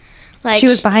like she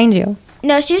was behind you.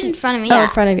 No, she was in front of me. Oh, in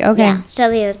front of you. Okay. Yeah,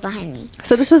 Sylvia was behind me.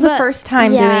 So this was the first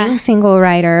time doing single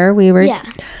rider. We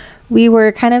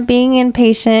were kind of being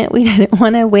impatient. We didn't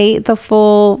want to wait the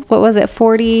full,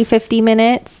 40, 50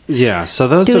 minutes. Yeah. So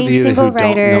those of you who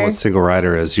don't know what single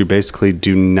rider is, you basically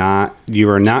you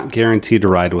are not guaranteed to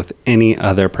ride with any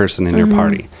other person in your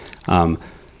party.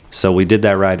 So we did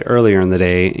that ride earlier in the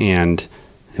day, and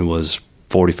it was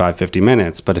 45, 50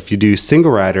 minutes. But if you do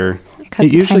single rider,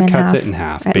 it usually cuts it in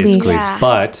half, basically.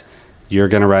 But you're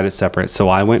going to ride it separate. So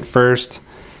I went first,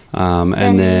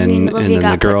 and then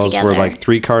the girls were like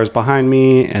 3 cars behind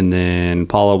me, and then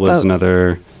Paula was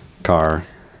another car.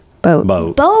 Boat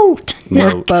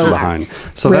behind.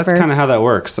 So that's kind of how that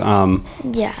works. And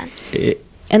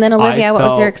then Olivia, what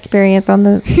was your experience on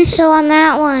the? So on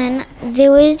that one,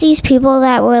 there was these people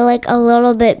that were like a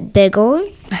little bit bigger,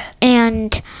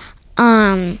 and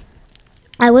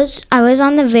I was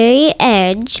on the very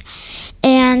edge,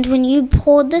 and when you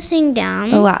pulled the thing down,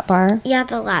 the lap bar,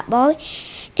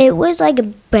 it was like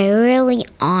barely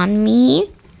on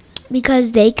me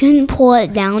because they couldn't pull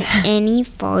it down any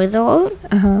further.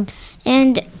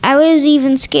 And I was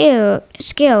even scarier.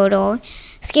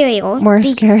 More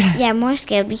scared. Yeah, more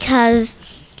scared because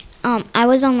I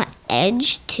was on the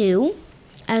edge too.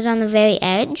 I was on the very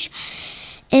edge.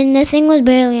 And the thing was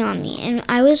barely on me. And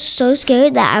I was so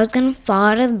scared that I was going to fall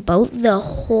out of the boat the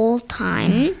whole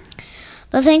time.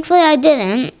 But thankfully I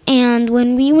didn't. And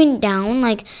when we went down,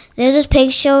 like, there's this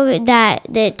picture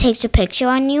that takes a picture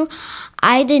on you.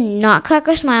 I did not crack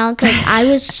a smile because I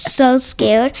was so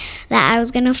scared that I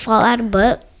was going to fall out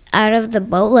of the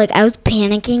boat. Like, I was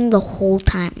panicking the whole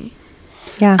time.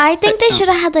 Yeah. I think they should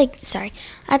have had,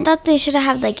 I thought they should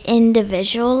have had,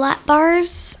 individual lap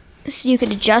bars. So you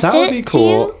could adjust it. That would be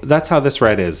cool. That's how this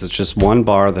ride is. It's just one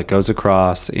bar that goes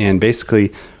across, and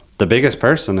basically the biggest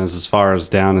person is as far as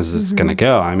down as it's going to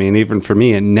go. I mean, even for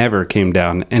me, it never came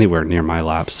down anywhere near my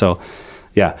lap. So,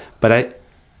 yeah. But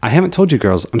I haven't told you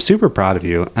girls, I'm super proud of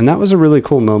you. And that was a really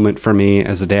cool moment for me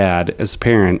as a dad, as a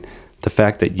parent, the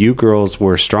fact that you girls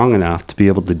were strong enough to be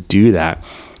able to do that.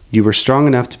 You were strong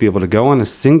enough to be able to go on a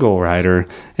single rider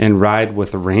and ride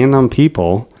with random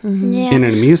people in an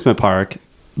amusement park,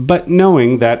 but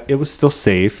knowing that it was still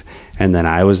safe. And then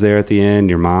I was there at the end.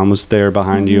 Your mom was there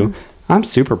behind you. I'm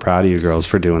super proud of you girls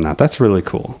for doing that. That's really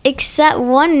cool. Except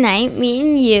one night, me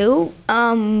and you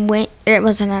went. It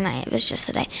wasn't a night. It was just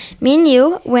a day. Me and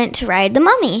you went to ride the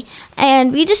Mummy,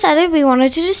 and we decided we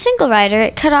wanted to do single rider.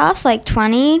 It cut off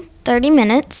 20, 30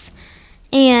 minutes,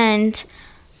 and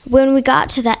when we got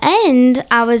to the end,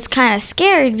 I was kind of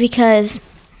scared because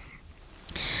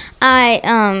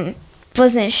I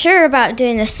wasn't sure about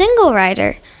doing the single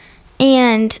rider.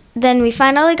 And then we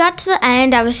finally got to the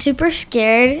end. I was super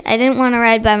scared. I didn't want to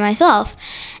ride by myself.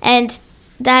 And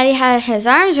Daddy had his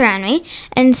arms around me.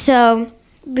 And so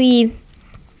the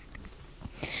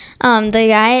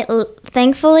guy,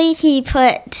 thankfully, he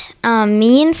put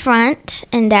me in front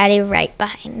and Daddy right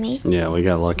behind me. Yeah, we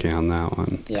got lucky on that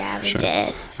one. Yeah, we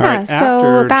did. All right,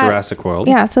 after Jurassic World.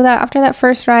 Yeah, so after that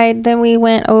first ride, then we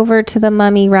went over to the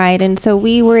Mummy ride. And so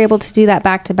we were able to do that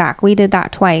back to back. We did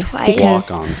that twice. Walk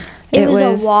on. It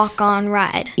was a walk-on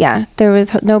ride. Yeah, there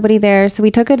was nobody there. So we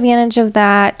took advantage of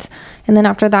that. And then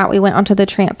after that, we went onto the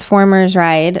Transformers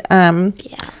ride. But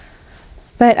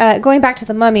But going back to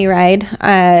the Mummy ride,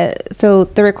 so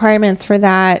the requirements for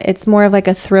that, it's more of like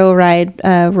a thrill ride,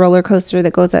 roller coaster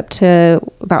that goes up to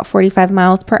about 45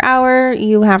 miles per hour.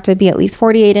 You have to be at least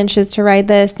 48 inches to ride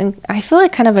this. And I feel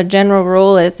like kind of a general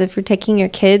rule is if you're taking your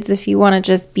kids, if you want to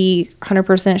just be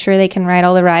 100% sure they can ride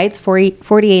all the rides,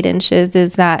 48 inches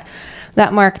is that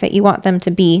mark that you want them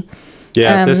to be.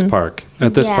 Yeah, at this park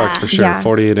for sure. Yeah.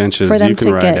 48 inches, For them you can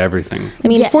to ride get- everything. I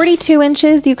mean, Yes. 42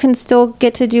 inches, you can still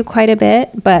get to do quite a bit,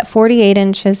 but 48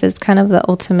 inches is kind of the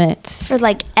ultimate. For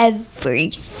like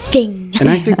everything. And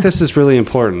I think this is really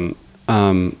important.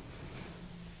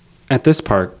 At this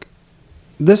park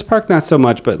not so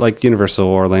much, but like Universal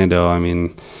Orlando, I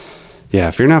mean, yeah,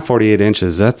 if you're not 48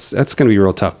 inches, that's going to be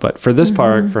real tough. But for this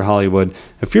park, for Hollywood,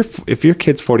 if your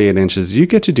kid's 48 inches, you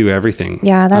get to do everything.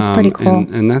 Yeah, that's pretty cool.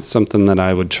 And that's something that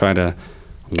I would try to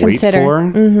Consider. wait for.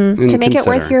 And To make it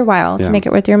worth consider. your while, Yeah. to make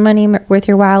it worth your money, worth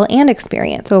your while, and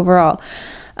experience overall.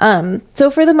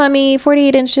 So for the Mummy,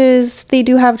 48 inches, they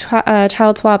do have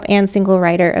child swap and single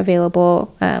rider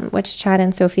available, which Chad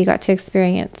and Sophie got to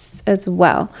experience as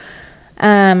well.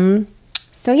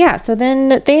 So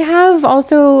then they have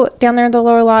also down there in the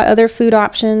lower lot other food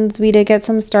options. We did get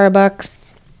some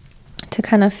Starbucks to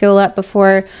kind of fill up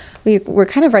before we were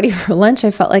kind of ready for lunch,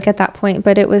 I felt like at that point,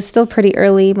 but it was still pretty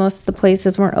early. Most of the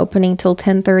places weren't opening till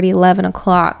 10:30, 11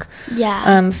 o'clock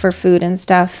for food and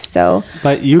stuff. So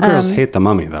But you girls hate the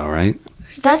Mummy, though, right?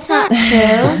 That's not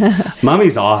true.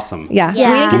 Mummy's awesome. yeah, Yeah.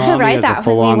 we didn't get to Mommy ride is a that when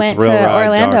full-on we went to thrill ride,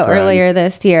 Orlando dark ride. earlier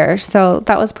this year. So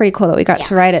that was pretty cool that we got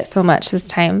to ride it so much this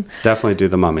time. Definitely do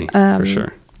the Mummy, for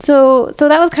sure. So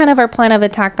that was kind of our plan of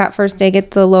attack that first day,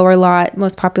 get the lower lot,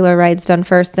 most popular rides done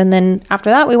first. And then after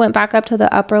that, we went back up to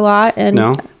the upper lot. And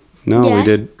No, Yeah. we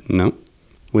did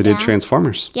Yeah.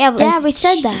 Transformers. Yeah, We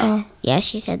said that. Yeah,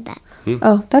 she said that.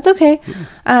 Oh, that's okay.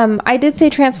 I did say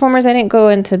Transformers. I didn't go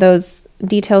into those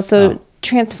details. So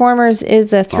Transformers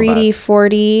is a 3D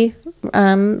 4D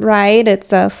ride.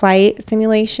 It's a flight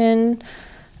simulation.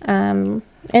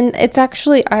 And it's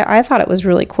actually, I thought it was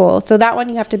really cool. So that one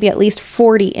you have to be at least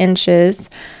 40 inches.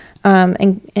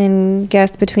 And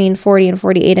guests between 40 and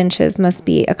 48 inches must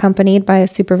be accompanied by a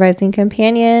supervising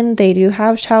companion. They do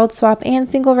have child swap and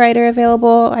single rider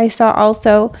available, I saw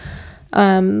also.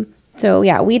 So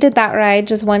yeah, we did that ride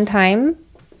just one time,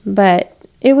 but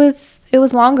it was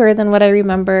longer than what I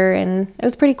remember, and it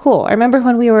was pretty cool. I remember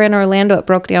when we were in Orlando, it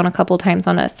broke down a couple times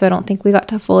on us, so I don't think we got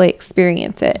to fully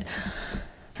experience it.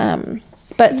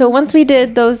 But so once we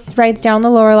did those rides down the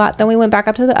lower lot, then we went back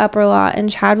up to the upper lot, and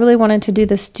Chad really wanted to do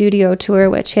the studio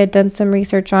tour, which he had done some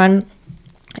research on.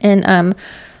 And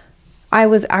I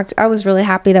was really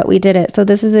happy that we did it. So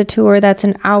this is a tour that's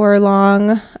an hour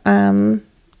long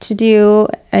to do.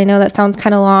 I know that sounds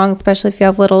kind of long, especially if you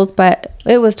have littles, but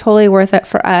it was totally worth it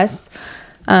for us.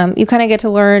 You kind of get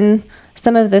to learn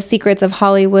some of the secrets of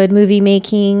Hollywood movie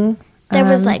making. There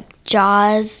was like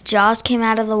Jaws. Jaws came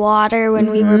out of the water when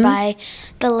we were by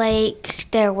the lake.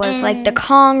 There was like the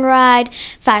Kong ride,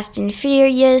 Fast and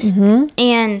Furious.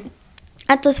 And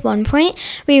at this one point,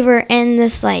 we were in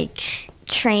this like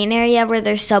train area where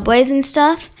there's subways and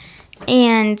stuff.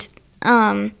 And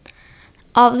all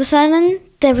of a sudden,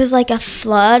 there was like a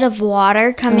flood of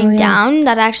water coming down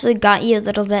that actually got you a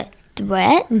little bit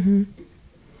wet. And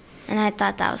I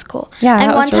thought that was cool. Yeah, and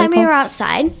that one was really time we cool. were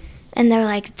outside. And they're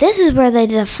like, this is where they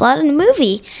did a flood in a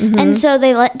movie. And so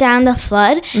they let down the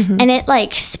flood, and it,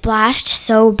 like, splashed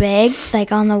so big,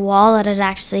 like, on the wall that it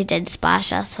actually did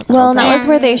splash us a little Well, and bit. that was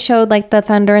where they showed like the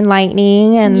thunder and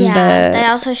lightning and they the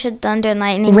also showed thunder and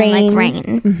lightning rain.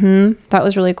 and, like, rain. That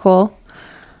was really cool.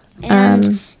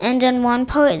 And in one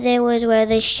part there was where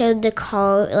they showed the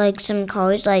car, like some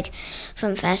cars, like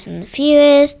from Fast and the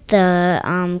Furious, the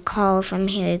car from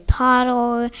Harry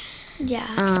Potter, Yeah.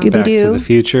 Scooby Back to Doo. the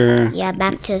Future. yeah,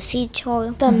 Back to the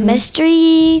Future, The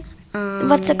mystery,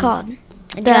 what's it called?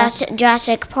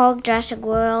 Jurassic Park, Jurassic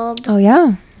World. Oh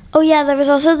yeah. Oh, yeah, there was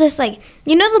also this, like,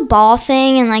 you know the ball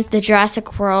thing in, like, the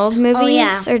Jurassic World movies?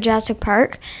 yeah. Or Jurassic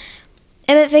Park?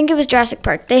 And I think it was Jurassic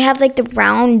Park. They have, like, the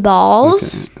round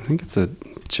balls. I think it's a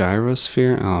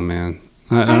gyrosphere. Oh, man.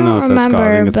 I don't know what that's called. I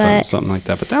remember, think it's but- something like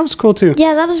that. But that was cool, too.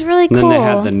 Yeah, that was really And cool. then they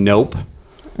had the Nope.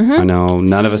 I know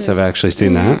none of us have actually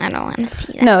seen that. I don't want to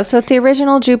see that. No, so it's the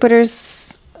original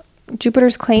Jupiter's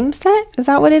Claim set. Is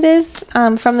that what it is?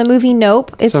 From the movie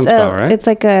Nope. It's Sounds about right. It's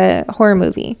like a horror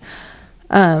movie.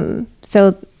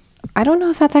 So I don't know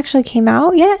if that's actually came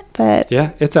out yet, but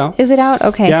Yeah, it's out. is it out?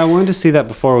 Okay. Yeah, I wanted to see that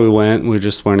before we went. We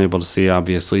just weren't able to see.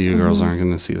 Obviously, you girls aren't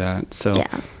going to see that. So,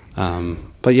 Yeah.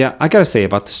 But yeah, I got to say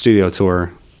about the studio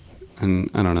tour, and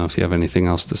I don't know if you have anything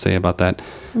else to say about that.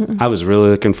 I was really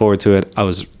looking forward to it. I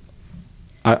was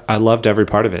I loved every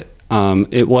part of it.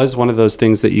 It was one of those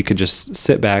things that you could just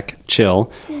sit back,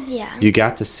 chill. Yeah. You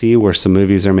got to see where some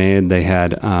movies are made. They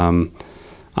had,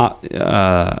 what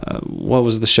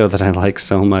was the show that I like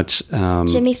so much?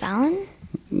 Jimmy Fallon?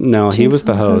 No, he was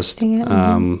the host hosting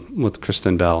it, with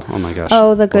Kristen Bell. Oh my gosh.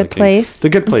 Oh, The Good Place. The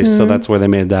Good Place. So that's where they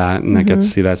made that, and I got to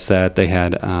see that set. They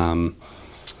had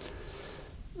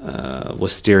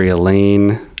Wisteria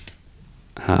Lane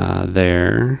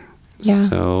there. Yeah.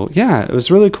 So yeah, it was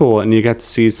really cool, and you got to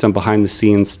see some behind the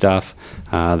scenes stuff.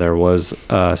 There was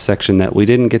a section that we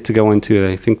didn't get to go into.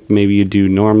 I think maybe you do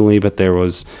normally, but there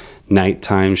was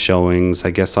nighttime showings.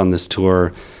 I guess on this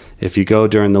tour, if you go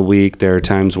during the week, there are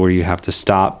times where you have to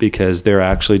stop because they're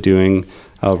actually doing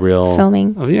a real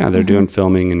filming. Oh yeah, they're doing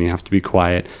filming, and you have to be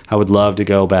quiet. I would love to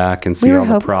go back and see all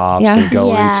the props and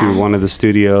go into one of the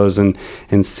studios and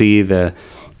see the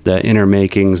inner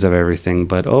makings of everything.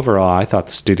 But overall, I thought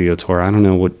the studio tour, I don't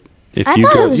know what, if I you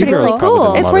thought it girls, was you really girls cool.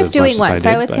 probably didn't It's love it worth as doing much as once.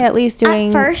 I I would did, say at least doing.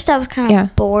 At first, I was kind of Yeah.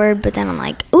 bored, but then I'm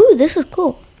like, ooh, this is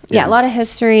cool. Yeah, a lot of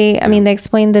history. I mean, they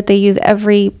explained that they use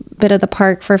every bit of the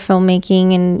park for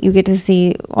filmmaking, and you get to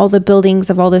see all the buildings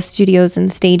of all the studios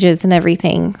and stages and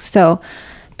everything. So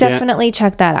definitely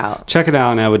check that out. Check it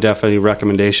out, and I would definitely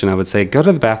recommendation. I would say go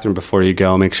to the bathroom before you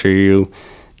go. Make sure you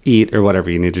eat or whatever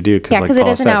you need to do. Yeah, because it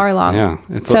is an hour long. Yeah,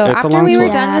 it's so it's after a long we were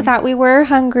tour. done with that, we were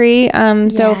hungry.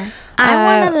 So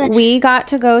I wanted to- we got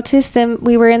to go to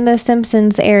we were in the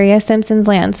Simpsons area, Simpsons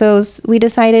Land. So we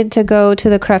decided to go to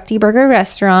the Krusty Burger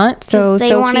restaurant. So they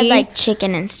Sophie, wanted like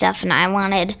chicken and stuff, and I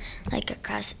wanted like a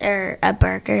crust or a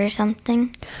burger or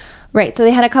something. right. So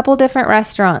they had a couple different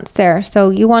restaurants there. So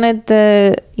you wanted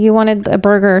a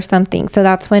burger or something. So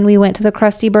that's when we went to the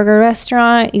Krusty Burger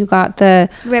restaurant. You got the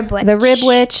Rib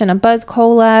Witch and a Buzz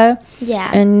Cola.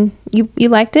 Yeah. And you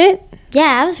liked it?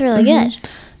 Yeah, it was really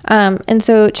good. And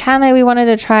so Chad and I, we wanted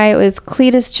to try, it was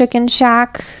Cletus Chicken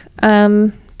Shack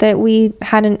that we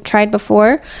hadn't tried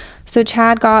before. So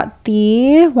Chad got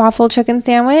the waffle chicken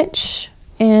sandwich,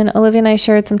 and Olivia and I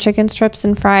shared some chicken strips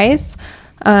and fries.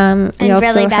 We also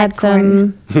really bad had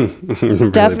some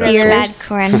duff bad ears.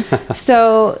 Bad corn.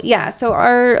 So yeah, so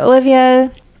our Olivia's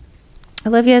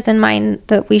and mine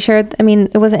that we shared, I mean,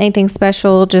 it wasn't anything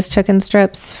special, just chicken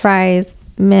strips, fries,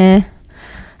 meh.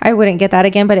 I wouldn't get that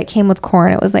again, but it came with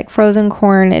corn. It was like frozen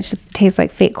corn. It just tastes like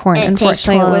fake corn. It tastes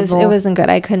Unfortunately, it horrible. wasn't good.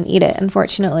 I couldn't eat it,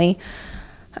 unfortunately.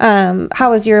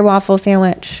 How was your waffle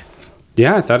sandwich?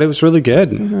 Yeah, I thought it was really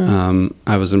good.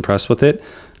 I was impressed with it.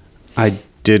 I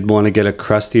did want to get a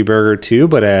Krusty Burger too,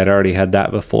 but I had already had that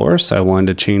before, so I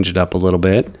wanted to change it up a little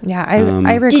bit. Yeah,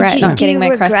 I regret not getting my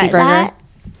Krusty Burger. That?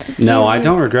 No, I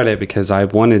don't regret it because I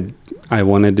wanted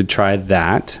to try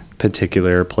that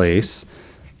particular place.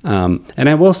 And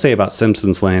I will say about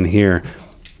Simpsons Land here,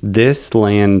 this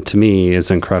land to me is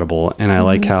incredible, and I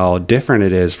like how different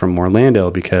it is from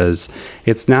Orlando because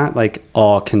it's not like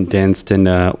all condensed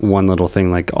into one little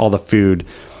thing. Like all the food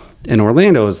in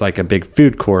Orlando is like a big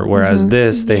food court, whereas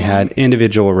they had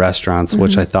individual restaurants,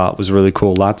 which I thought was really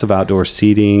cool. Lots of outdoor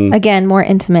seating. Again, more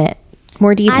intimate,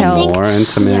 more detailed. More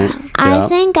intimate. I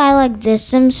think I like this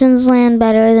Simpsons Land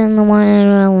better than the one in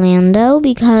Orlando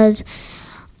because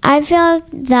I feel like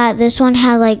that this one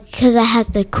has because it has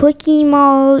the quick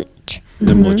emote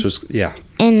Which was,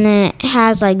 and it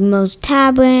has like Moe's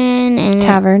Tavern and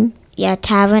Tavern.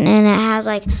 Tavern, and it has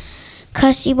like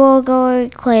Krusty Burger,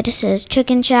 Cletus's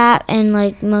Chicken Shack, and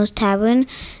like Moe's Tavern.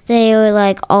 They were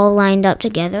like all lined up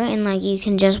together, and like you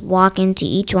can just walk into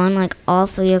each one. Like all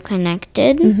three are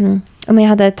connected. And they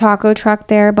had the taco truck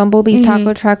there, Bumblebee's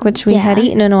taco truck, which we had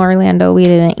eaten in Orlando. We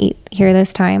didn't eat here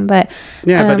this time, but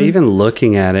but even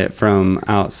looking at it from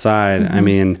outside, I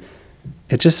mean,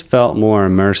 it just felt more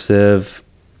immersive.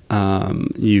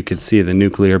 You could see the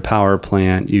nuclear power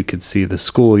plant. You could see the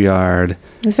schoolyard.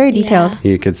 it was very detailed.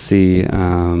 You could see.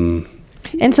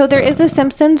 And so there is a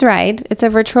Simpsons ride. It's a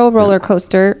virtual roller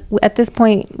coaster. At this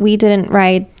point, we didn't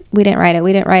ride it. We didn't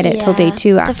ride it till day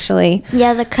 2, actually.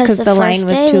 Yeah, because the line first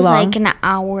was day too was long. like an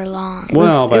hour long.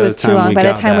 Well, it was too long by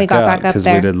the time we got back up because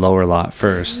there. we did lower lot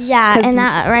first. Yeah, and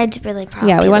that ride's really popular.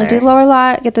 Yeah, we want to do lower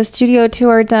lot, get the studio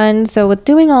tour done. So with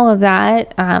doing all of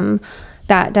that,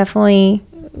 that definitely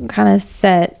kind of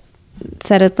set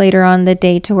us later on the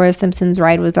day to where Simpsons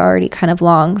ride was already kind of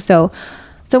long. So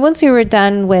once we were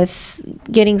done with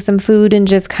getting some food and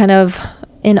just kind of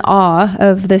in awe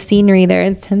of the scenery there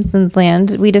in Simpsons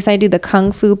Land, we decided to do the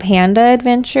Kung Fu Panda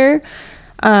adventure.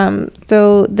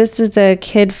 So this is a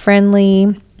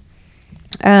kid-friendly,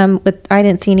 I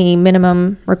didn't see any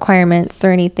minimum requirements or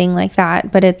anything like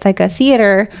that, but it's like a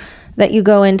theater that you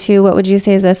go into. What would you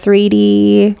say is a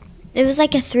 3D? It was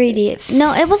like a 3D.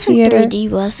 No, it wasn't Theater. 3D,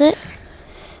 was it?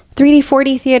 3D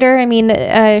 4D theater. I mean,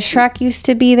 Shrek used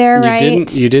to be there,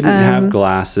 right? You didn't have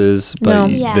glasses, but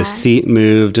the seat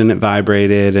moved and it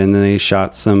vibrated, and then they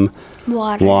shot some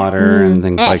water and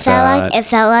things like that. It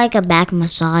felt like a back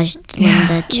massage.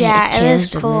 It was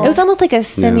cool. It was almost like a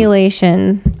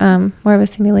simulation, more of a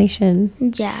simulation.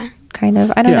 Yeah. Kind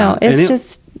of. I don't know.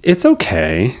 It's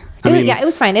okay. It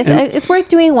was fine. It's worth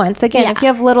doing once. Again, if you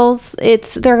have littles,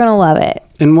 they're gonna love it.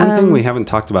 And one thing we haven't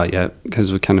talked about yet,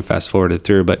 because we kind of fast forwarded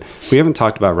through, but we haven't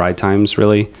talked about ride times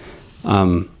really.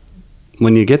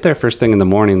 When you get there first thing in the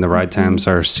morning, the ride times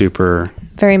are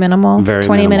very minimal,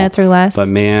 20 minutes or less. But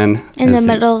man, in the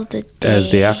middle of the day,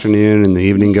 as the afternoon and the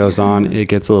evening goes on, it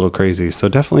gets a little crazy. So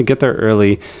definitely get there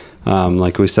early.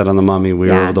 Like we said on the Mummy, we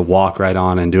were able to walk right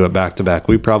on and do it back to back.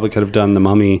 We probably could have done the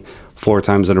Mummy 4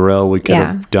 times in a row. We could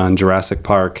have done Jurassic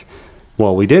Park.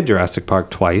 Well, we did Jurassic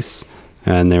Park twice,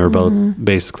 and they were both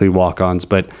basically walk-ons.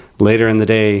 But later in the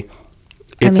day,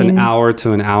 it's an hour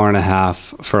to an hour and a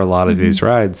half for a lot of these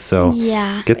rides. So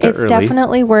get there early. It's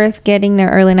definitely worth getting there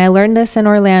early. And I learned this in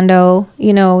Orlando.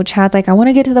 You know, Chad's like, I want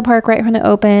to get to the park right when it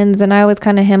opens. And I was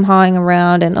kind of him-hawing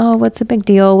around and, what's the big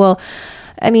deal? Well,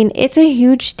 I mean, it's a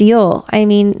huge deal. I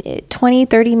mean, 20,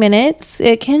 30 minutes,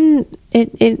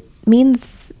 it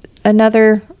means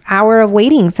another hour of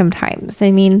waiting sometimes. I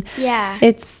mean,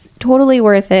 it's totally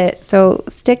worth it. So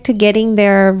stick to getting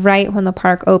there right when the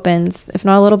park opens, if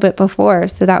not a little bit before,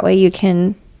 so that way you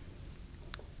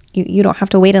don't have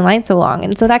to wait in line so long.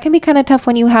 And so that can be kind of tough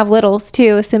when you have littles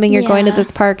too, assuming you're going to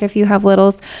this park. If you have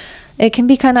littles, it can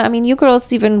be kind of, I mean, you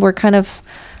girls even were kind of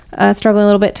struggling a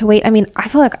little bit to wait. I mean, I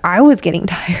feel like I was getting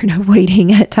tired of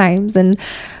waiting at times, and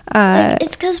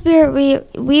it's because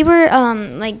we were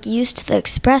like used to the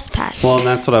express pass. Well, and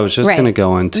that's what I was just going to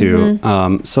go into.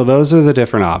 So those are the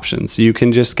different options. You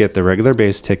can just get the regular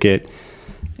base ticket,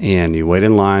 and you wait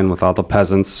in line with all the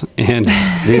peasants. And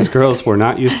these girls were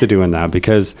not used to doing that,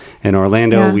 because in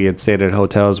Orlando we had stayed at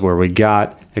hotels where we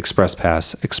got Express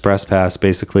Pass. Express Pass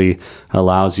basically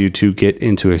allows you to get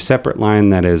into a separate line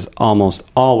that is almost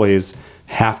always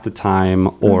half the time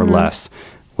or less.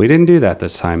 We didn't do that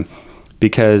this time,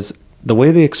 because the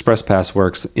way the Express Pass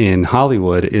works in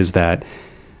Hollywood is that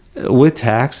with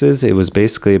taxes, it was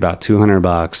basically about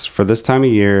 $200 for this time of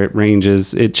year.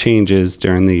 It changes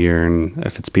during the year, and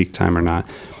if it's peak time or not.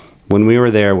 When we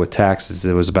were there with taxes,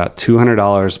 it was about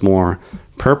 $200 more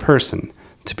per person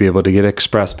to be able to get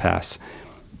Express Pass.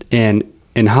 And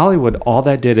in Hollywood, all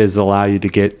that did is allow you to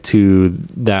get to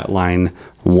that line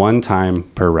one time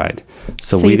per ride.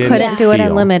 So we couldn't do it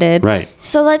unlimited. Right.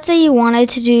 So let's say you wanted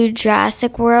to do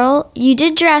Jurassic World. You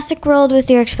did Jurassic World with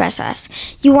your Express Pass.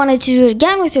 You wanted to do it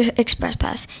again with your Express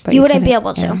Pass. But you wouldn't be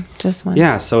able to. Yeah, just once.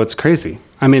 Yeah, so it's crazy.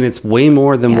 I mean, it's way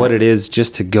more than what it is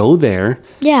just to go there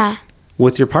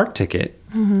with your park ticket.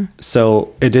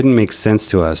 So it didn't make sense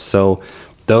to us. So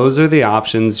those are the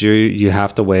options you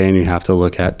have to weigh and you have to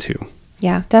look at too.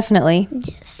 Yeah, definitely.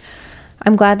 Yes.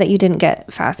 I'm glad that you didn't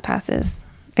get fast passes,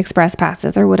 express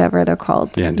passes, or whatever they're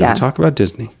called. Yeah, don't talk about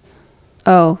Disney.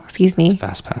 Oh, excuse me. It's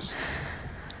fast pass.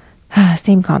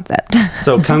 Same concept.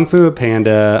 So Kung Fu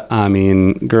Panda, I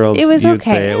mean, girls, it was you'd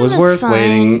say it was worth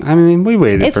waiting. I mean, we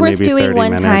waited for maybe 30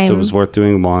 minutes. Time. It was worth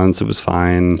doing once. It was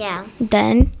fine. Yeah.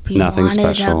 Then we Nothing wanted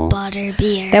special. a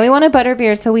butterbeer. Then we wanted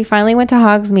butterbeer, so we finally went to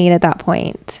Hogsmeade at that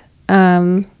point.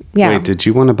 Wait, did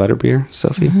you want a butterbeer,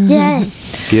 Sophie?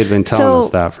 Yes. You had been telling us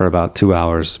that for about 2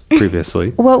 hours previously.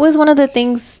 What was one of the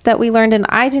things that we learned, and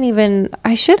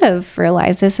I should have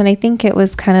realized this, and I think it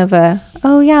was kind of a,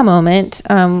 moment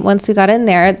once we got in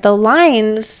there. The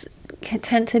lines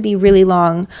tend to be really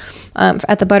long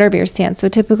at the butterbeer stand. So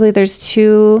typically there's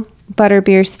 2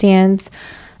 butterbeer stands.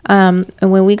 And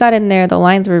when we got in there, the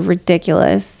lines were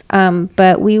ridiculous.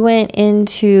 But we went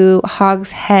into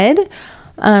Hog's Head,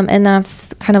 and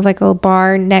that's kind of like a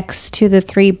bar next to the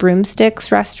Three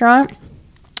Broomsticks restaurant.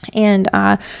 And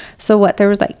there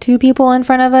was like 2 people in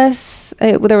front of us.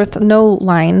 There was no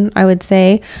line, I would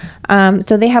say.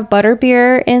 So they have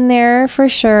butterbeer in there for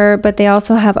sure, but they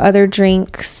also have other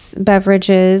drinks,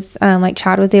 beverages. Like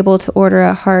Chad was able to order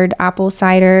a hard apple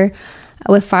cider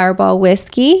with Fireball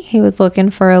whiskey. He was looking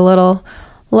for a little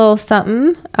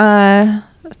something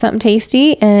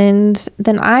tasty. And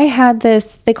then I had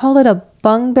this, they called it a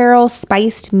Bung Barrel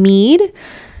spiced mead.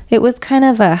 It was kind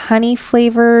of a honey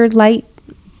flavored light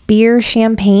beer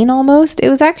champagne almost. It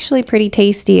was actually pretty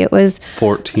tasty. It was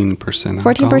 14%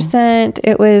 14%.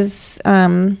 It was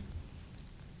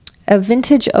a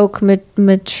vintage oak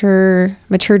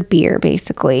matured beer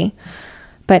basically.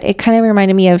 But it kind of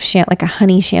reminded me of like a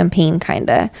honey champagne kind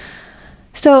of.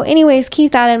 So anyways,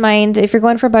 keep that in mind. If you're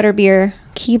going for butterbeer,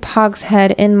 keep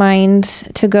Hogshead in mind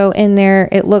to go in there.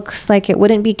 It looks like it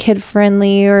wouldn't be kid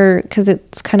friendly or because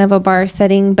it's kind of a bar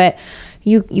setting, but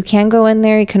you can go in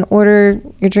there. You can order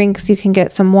your drinks. You can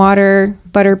get some water,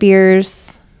 butter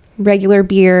beers, regular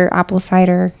beer, apple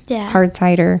cider, hard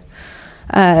cider.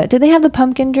 Did they have the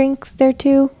pumpkin drinks there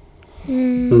too?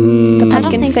 The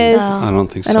pumpkin fizz. I don't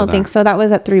think so. I don't think so. That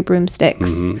was at Three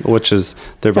Broomsticks. Which is,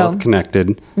 they're both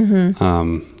connected.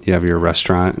 You have your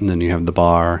restaurant and then you have the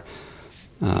bar.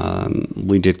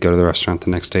 We did go to the restaurant the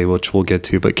next day, which we'll get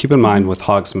to. But keep in mind with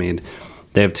Hogsmeade,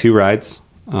 they have 2 rides.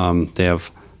 They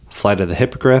have Flight of the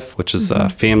Hippogriff, which is a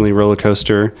family roller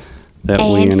coaster that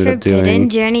we ended up doing. Forbidden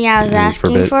Journey, I was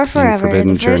asking for forever.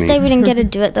 The first day we didn't get to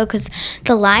do it though because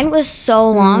the line was so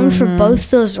long for both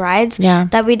those rides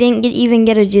that we didn't even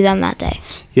get to do them that day.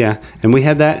 Yeah, and we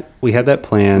had that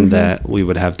plan that we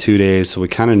would have 2 days, so we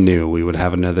kind of knew we would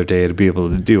have another day to be able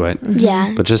to do it.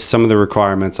 Yeah. But just some of the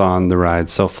requirements on the ride.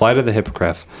 So Flight of the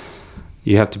Hippogriff,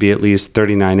 you have to be at least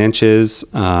 39 inches.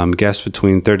 Guests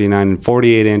between 39 and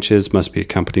 48 inches must be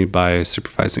accompanied by a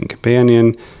supervising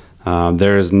companion.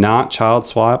 There is not child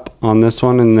swap on this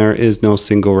one, and there is no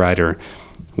single rider.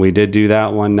 We did do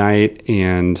that one night,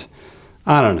 and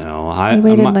I don't know. I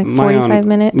waited like 45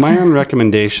 minutes. My own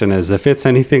recommendation is if it's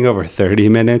anything over 30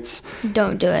 minutes,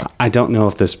 don't do it. I don't know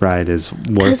if this ride is worth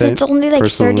it. Because it's only like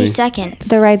personally. 30 seconds.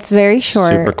 The ride's very short.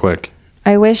 Super quick.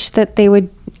 I wish that they would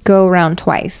go around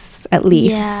twice at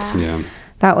least. Yeah.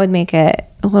 That would make it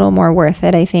a little more worth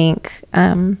it, I think.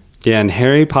 Yeah, and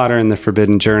Harry Potter and the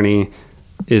Forbidden Journey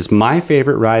is my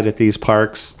favorite ride at these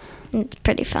parks. It's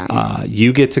pretty fun.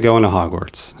 You get to go into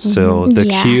Hogwarts. So the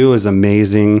queue is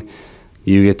amazing.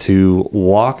 You get to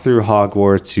walk through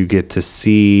Hogwarts. You get to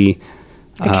see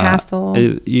the castle.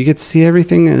 You get to see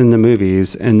everything in the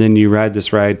movies. And then you ride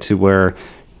this ride to where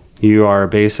you are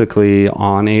basically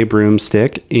on a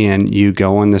broomstick and you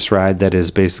go on this ride that is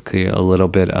basically a little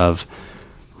bit of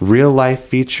real life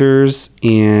features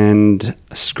and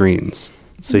screens.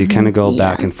 So you kind of go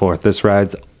back and forth. This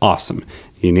ride's awesome.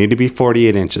 You need to be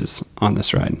 48 inches on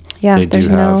this ride. Yeah, they're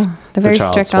very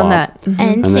strict on that.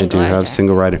 And they do have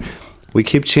single rider. We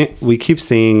keep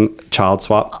seeing child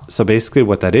swap. So basically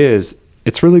what that is,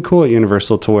 it's really cool at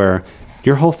Universal to where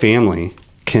your whole family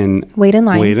can wait in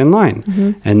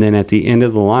line. And then at the end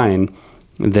of the line,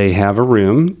 they have a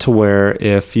room to where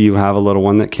if you have a little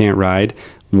one that can't ride,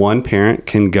 one parent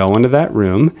can go into that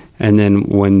room, and then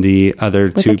when the other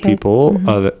two people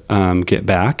get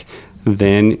back,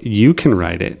 then you can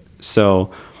ride it.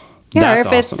 So that's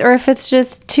awesome. If it's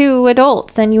just 2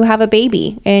 adults and you have a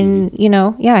baby, and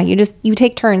you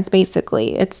take turns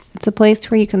basically. It's a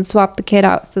place where you can swap the kid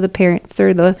out so the parents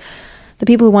or the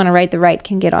people who want to ride the ride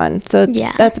can get on. So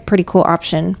that's a pretty cool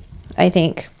option, I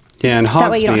think. Yeah, and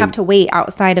that way you don't have to wait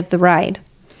outside of the ride.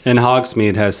 And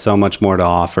Hogsmeade has so much more to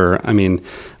offer. I mean,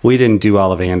 we didn't do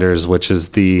Ollivanders, which is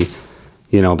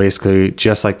basically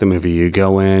just like the movie. You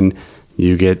go in,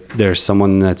 there's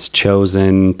someone that's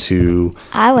chosen to...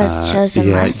 I was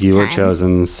chosen last time. Yeah, you were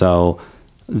chosen, so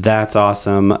that's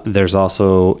awesome. There's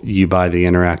also, you buy the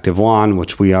interactive wand,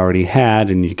 which we already had,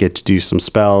 and you get to do some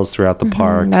spells throughout the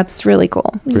park. That's really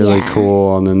cool. Really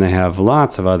cool. And then they have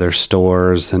lots of other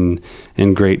stores and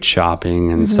great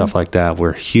shopping and stuff like that.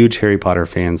 We're huge Harry Potter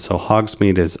fans, so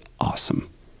Hogsmeade is awesome.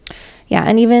 Yeah,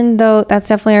 and even though that's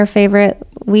definitely our favorite,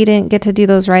 we didn't get to do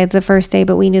those rides the first day,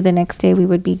 but we knew the next day we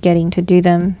would be getting to do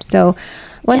them. So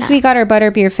once we got our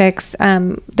butterbeer fix,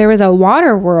 there was a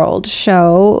Waterworld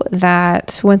show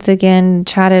that, once again,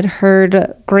 Chad had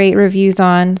heard great reviews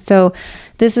on. So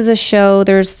this is a show,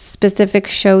 there's specific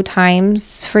show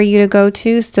times for you to go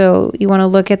to. So you want to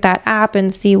look at that app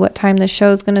and see what time the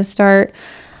show is going to start.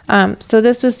 So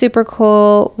this was super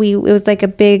cool. It was like a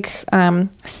big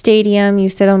stadium. You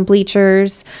sit on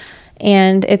bleachers,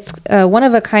 and it's one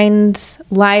of a kind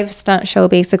live stunt show,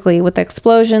 basically, with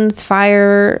explosions,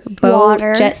 fire, boat,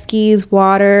 jet skis,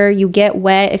 water. You get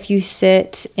wet if you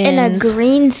sit in a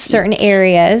green seat. Certain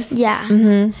areas.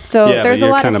 Yeah. So there's a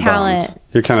lot of talent. Bummed.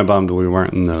 You're kind of bummed we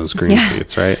weren't in those green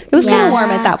seats, right? It was kind of warm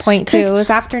at that point too. It was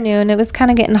afternoon. It was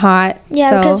kind of getting hot.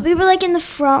 Yeah, because we were like in the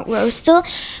front row still.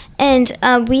 And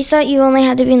we thought you only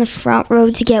had to be in the front row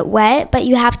to get wet, but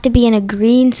you have to be in a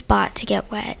green spot to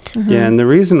get wet. Yeah, and the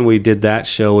reason we did that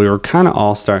show, we were kind of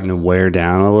all starting to wear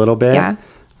down a little bit. Yeah.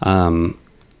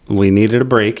 We needed a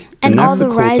break. And all the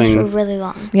rides were really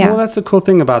long. Yeah. Well, that's the cool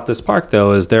thing about this park,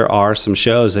 though, is there are some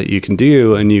shows that you can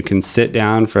do, and you can sit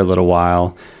down for a little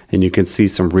while and you can see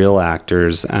some real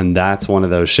actors. And that's one of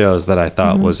those shows that I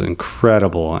thought was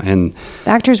incredible. And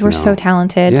the actors were so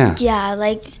talented. Yeah,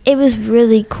 like it was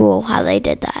really cool how they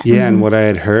did that. Yeah, and what I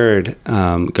had heard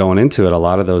going into it, a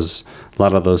lot of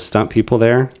those stunt people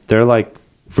they're like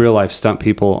real life stunt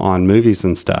people on movies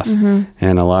and stuff.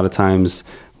 And a lot of times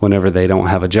whenever they don't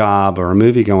have a job or a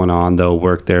movie going on, they'll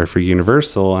work there for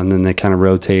Universal, and then they kind of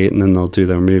rotate, and then they'll do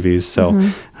their movies. So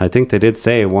I think they did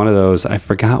say one of those, I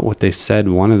forgot what they said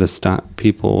one of the stunt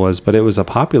people was, but it was a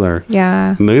popular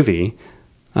movie.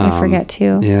 I forget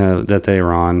too. Yeah, that they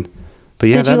were on. But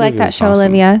yeah, did you like that show, awesome.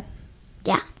 Olivia?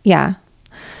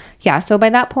 Yeah. So by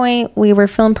that point, we were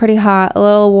feeling pretty hot, a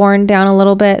little worn down a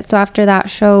little bit. So after that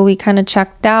show, we kind of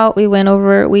checked out. We went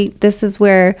over. This is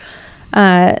where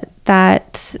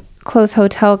that closed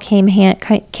hotel came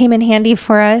in handy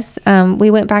for us.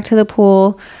 We went back to the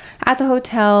pool at the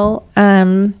hotel,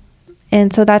 and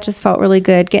so that just felt really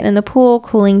good. Getting in the pool,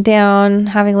 cooling down,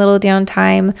 having a little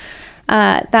downtime.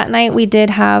 That night,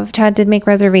 Chad did make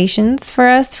reservations for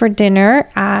us for dinner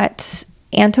at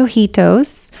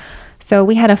Antojitos. So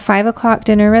we had a 5:00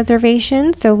 dinner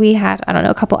reservation. So we had,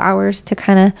 a couple hours to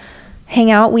kind of hang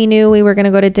out. We knew we were going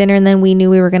to go to dinner, and then we knew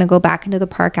we were going to go back into the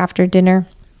park after dinner.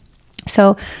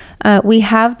 So we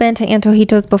have been to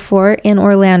Antojitos before in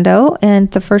Orlando,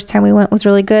 and the first time we went was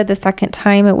really good. The second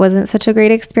time it wasn't such a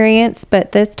great experience,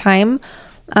 but this time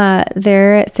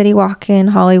there at City Walk in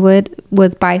Hollywood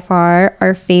was by far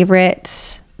our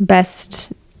favorite,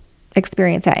 best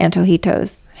experience at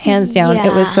Antojitos. Hands down.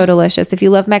 It was so delicious. If you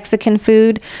love Mexican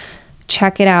food,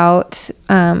 check it out.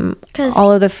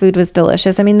 All of the food was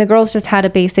delicious. I mean, the girls just had a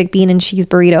basic bean and cheese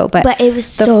burrito, but it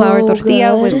was the flour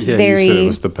tortilla was very. You said it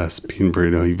was the best bean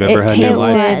burrito you've ever had in your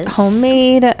life. It tasted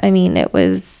homemade. I mean, it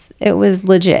was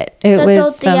legit. The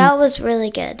tortilla was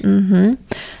really good.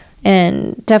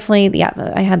 And definitely,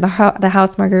 I had the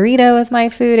house margarita with my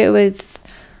food. It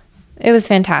was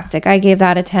fantastic. I gave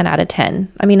that a 10 out of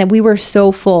 10. I mean, we were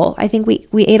so full. I think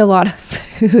we ate a lot of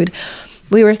food.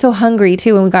 We were so hungry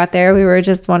too when we got there. We were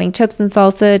just wanting chips and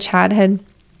salsa. Chad had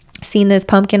seen this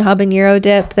pumpkin habanero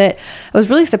dip that I was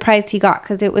really surprised he got,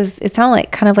 because it sounded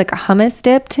like kind of like a hummus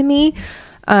dip to me.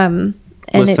 And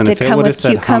listen, it did come with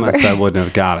cucumber. Hummus, I wouldn't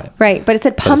have got it. Right, but it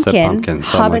said pumpkin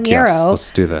so habanero. Like, yes,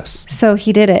 let's do this. So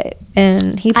he did it,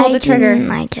 and he pulled the trigger. I didn't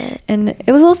like it, and it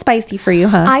was a little spicy for you,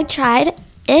 huh? I tried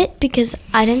it because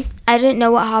I didn't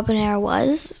know what habanero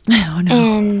was. Oh, no.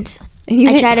 And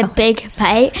I tried a big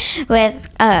bite with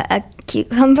a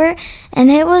cucumber,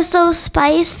 and it was so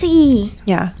spicy.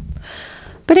 Yeah.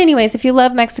 But anyways, if you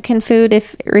love Mexican food,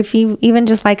 if you even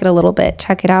just like it a little bit,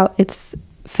 check it out. It's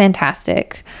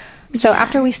fantastic. So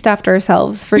after we stuffed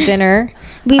ourselves for dinner,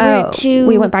 we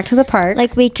went back to the park.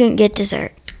 Like, we couldn't get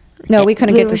dessert. No, we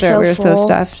couldn't get dessert. We were so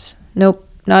stuffed. Nope,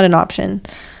 not an option.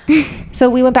 So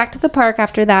we went back to the park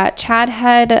after that. Chad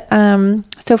had,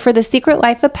 so for the Secret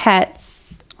Life of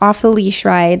Pets off the leash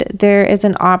ride, there is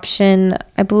an option,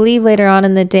 I believe later on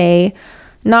in the day,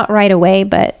 not right away,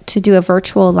 but to do a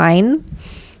virtual line.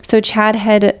 So Chad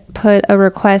had put a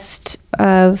request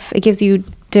of, it gives you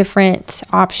different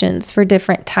options for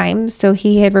different times. So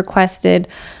he had requested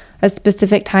a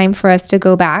specific time for us to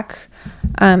go back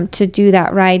to do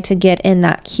that ride to get in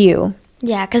that queue.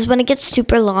 Yeah, because when it gets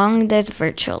super long, there's a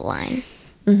virtual line.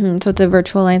 So it's a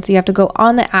virtual line. So you have to go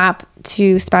on the app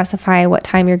to specify what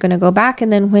time you're going to go back.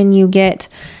 And then when you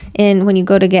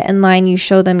go to get in line, you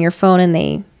show them your phone,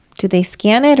 and do they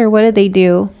scan it, or what did they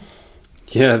do?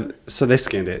 Yeah, so they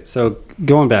scanned it. So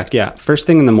going back, first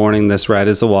thing in the morning, this ride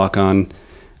is a walk-on.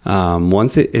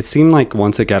 Once it seemed like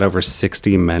once it got over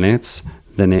 60 minutes,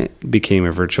 then it became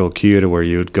a virtual queue to where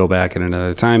you would go back at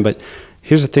another time. But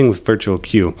here's the thing with virtual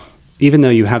queue. Even though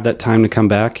you have that time to come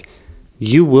back,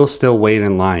 you will still wait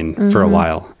in line for a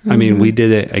while. I mean, we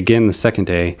did it again the second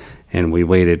day, and we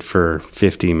waited for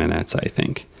 50 minutes, I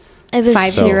think. It was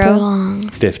 50. super long.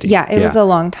 50. Yeah, it was a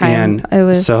long time. And it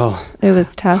was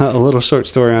tough. A little short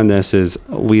story on this is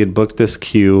we had booked this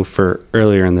queue for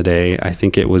earlier in the day. I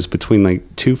think it was between like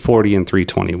 2:40 and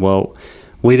 3:20. Well,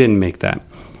 we didn't make that.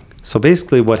 So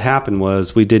basically what happened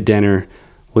was we did dinner.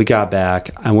 We got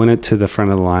back. I went to the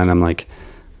front of the line. I'm like,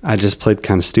 I just played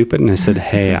kind of stupid. And I said,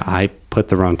 hey, I put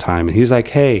the wrong time. And he's like,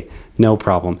 hey, no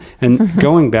problem. And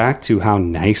going back to how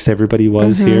nice everybody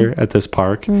was here at this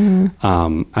park,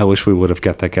 I wish we would have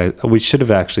got that guy. We should have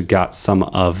actually got some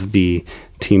of the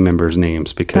team members'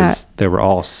 names because they were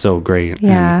all so great.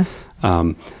 Yeah.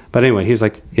 And, but anyway, he's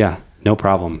like, yeah, no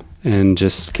problem. And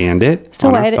just scanned it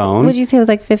on our phone. Would you say it was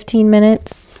like 15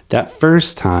 minutes? That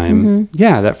first time,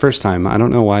 that first time. I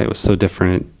don't know why it was so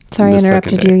different Sorry, I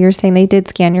interrupted you. You were saying they did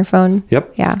scan your phone.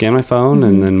 Yep. Yeah. Scan my phone,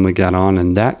 and then we got on,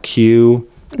 and that queue.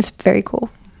 It's very cool.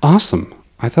 Awesome.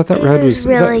 I thought that ride was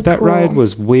really that ride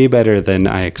was way better than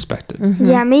I expected.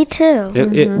 Yeah, me too.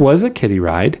 It was a kiddie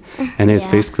ride, and it's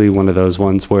basically one of those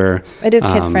ones where it is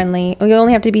kid friendly. You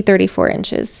only have to be 34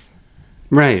 inches.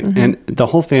 Right, and the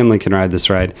whole family can ride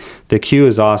this ride. The queue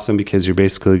is awesome because you're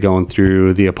basically going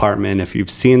through the apartment. If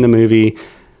you've seen the movie,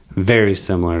 very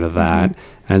similar to that.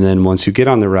 And then once you get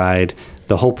on the ride,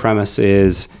 the whole premise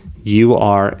is you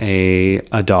are a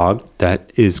dog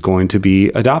that is going to be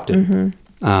adopted.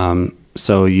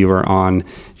 So you're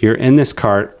in this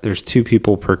cart. There's 2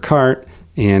 people per cart,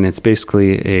 and it's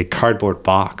basically a cardboard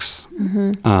box.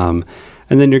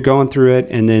 And then you're going through it,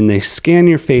 and then they scan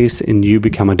your face, and you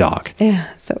become a dog. Yeah,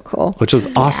 so cool. Which was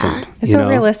awesome. It's so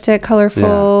realistic,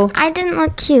 colorful. I didn't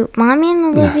look cute. Mommy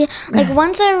and Olivia,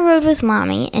 once I rode with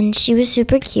Mommy, and she was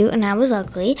super cute, and I was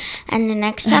ugly. And the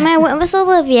next time I went with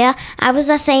Olivia, I was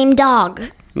the same dog,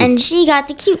 and she got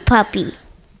the cute puppy.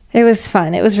 It was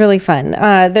fun. It was really fun.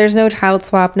 There's no child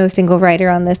swap, no single rider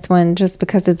on this one, just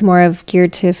because it's more of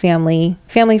geared to family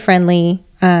friendly,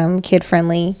 kid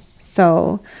friendly.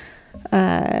 So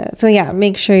yeah,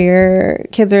 make sure your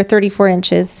kids are 34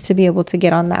 inches to be able to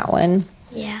get on that one.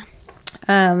 Yeah.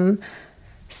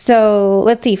 So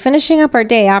let's see, finishing up our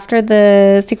day after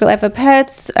the Secret Life of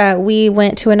Pets, we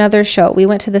went to another show. We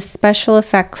went to the special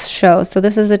effects show. So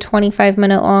this is a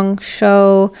 25-minute long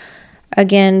show.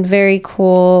 Again, very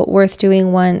cool, worth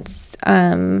doing once.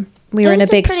 We were in a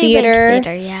big theater.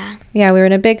 Yeah, we were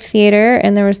in a big theater,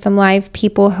 and there was some live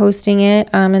people hosting it,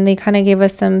 and they kind of gave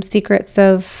us some secrets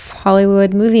of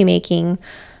Hollywood movie making,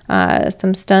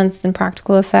 some stunts and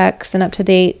practical effects and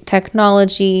up-to-date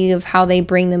technology of how they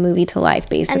bring the movie to life,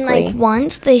 basically. And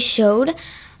once they showed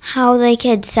how they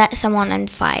could set someone on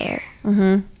fire.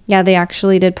 Yeah, they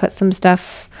actually did put some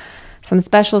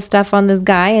special stuff on this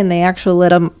guy, and they actually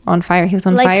lit him on fire. He was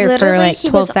on fire for 12 seconds. He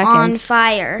was on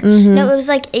fire. No, it was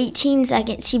 18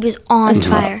 seconds. He was on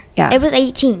fire. Yeah. It was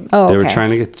 18. Oh, okay. They were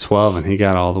trying to get to 12, and he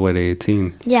got all the way to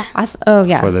 18. Yeah.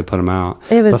 Before they put him out.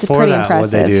 It was Before pretty that,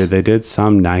 impressive. What they do, they did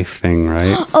some knife thing,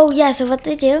 right? Oh, yeah. So what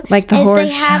they do is they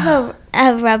have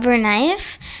a rubber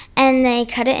knife, and they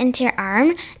cut it into your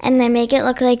arm, and they make it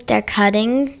look like they're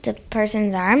cutting the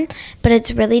person's arm, but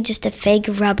it's really just a fake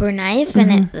rubber knife,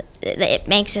 and it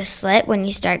makes a slit when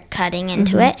you start cutting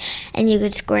into it, and you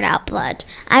could squirt out blood.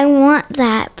 I want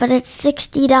that, but it's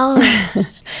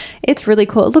 $60. It's really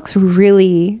cool. It looks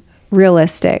really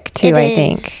realistic too. I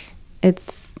think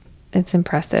it's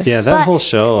impressive. Yeah, that whole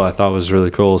show I thought was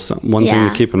really cool. So one thing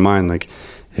to keep in mind,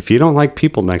 if you don't like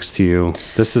people next to you,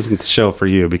 this isn't the show for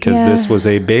you, because this was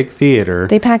a big theater.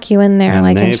 They pack you in there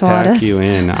like enchiladas. They pack you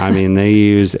in. I mean, they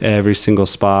use every single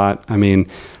spot. I mean,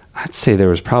 I'd say there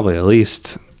was probably at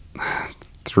least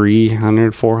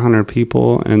 300, 400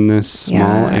 people in this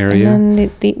small area. And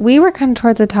then we were kind of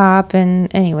towards the top,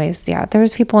 and anyways, there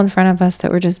was people in front of us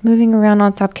that were just moving around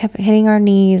nonstop, kept hitting our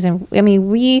knees, and I mean,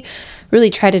 we really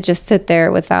tried to just sit there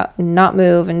without not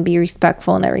move and be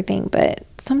respectful and everything, but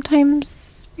sometimes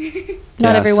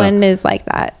not everyone is like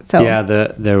that. So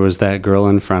there was that girl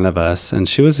in front of us, and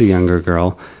she was a younger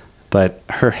girl, but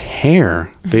her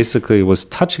hair basically was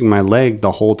touching my leg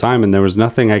the whole time, and there was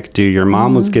nothing I could do. Your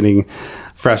mom was getting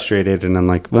frustrated, and I'm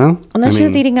like, well. And then she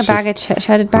was eating a bag of chips.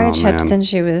 She had a bag of chips, and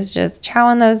she was just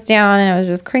chowing those down, and it was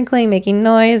just crinkling, making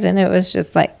noise, and it was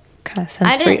just like kind of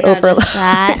sensory overload.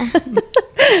 That.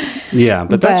 Yeah,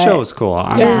 but that show was cool.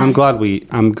 I'm glad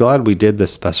we did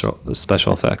this special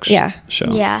effects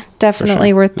show. Yeah,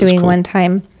 definitely worth doing one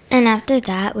time. And after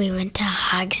that, we went to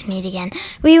Hogsmeade again.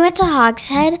 We went to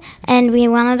Hogshead, and we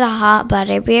wanted a hot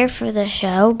butterbeer for the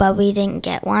show, but we didn't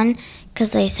get one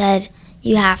because they said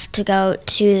you have to go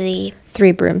to the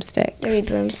Three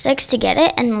Broomsticks to get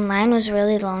it, and the line was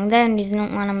really long there, and we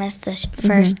didn't want to miss the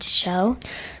first show,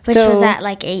 which was at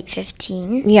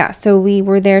 8:15. Yeah, so we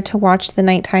were there to watch the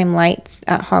nighttime lights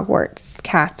at Hogwarts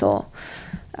Castle.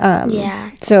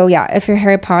 So if you're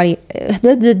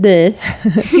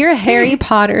a Harry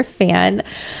Potter fan,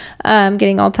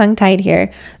 getting all tongue-tied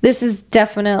here, this is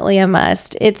definitely a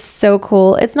must. It's so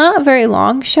cool. It's not a very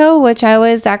long show, which I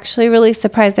was actually really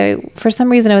surprised. For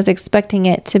some reason I was expecting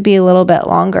it to be a little bit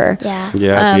longer. Yeah,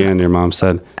 at the end your mom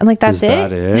said, I'm like, that's is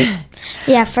that it?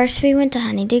 Yeah, first we went to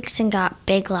Honeydukes and got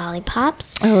big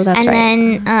lollipops. Oh, that's right.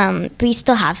 And then we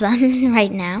still have them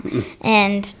right now.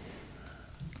 And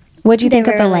what'd you think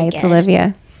of the lights, good.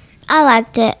 Olivia? I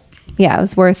liked it. Yeah, it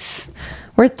was worth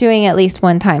doing at least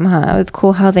one time, huh? It was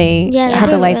cool how they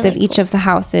had the lights of each of the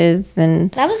houses,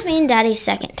 and that was me and Daddy's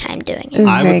second time doing it.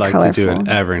 I would like to do it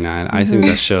every night. I think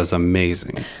that show's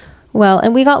amazing. Well,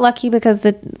 and we got lucky because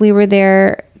we were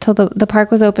there till the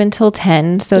park was open till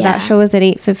 10. So that show was at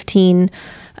 8:15.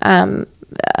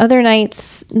 Other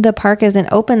nights the park isn't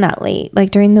open that late.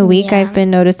 Like during the week, I've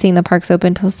been noticing the park's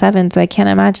open till 7. So I can't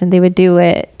imagine they would do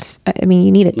it. I mean,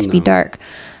 you need it to be dark.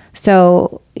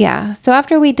 So yeah. So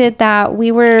after we did that,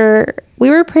 we were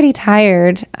pretty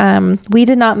tired. We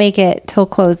did not make it till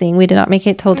closing. We did not make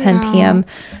it till 10 p.m.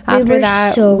 After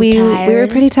that, we were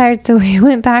pretty tired. So we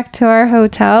went back to our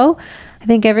hotel. I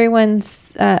think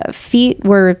everyone's feet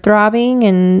were throbbing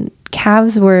and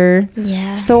calves were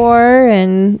sore,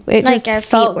 and it like just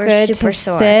felt good to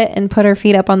sit and put our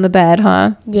feet up on the bed,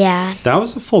 huh? Yeah. That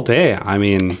was a full day. I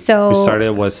mean, we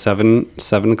started at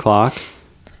 7 o'clock,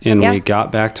 and we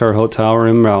got back to our hotel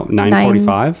room about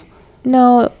 9:45.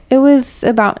 No, it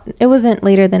wasn't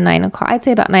later than 9 o'clock. I'd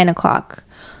say about 9 o'clock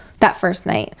that first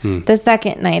night. The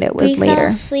second night it was later. We fell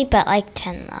asleep at like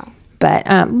 10 though. But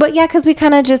yeah, because we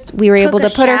were able to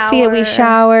put our feet, we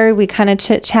showered, we kind of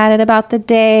chit-chatted about the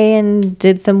day and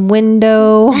did some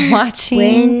window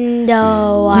watching. And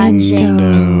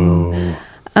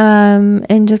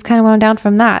just kind of wound down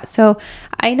from that. So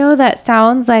I know that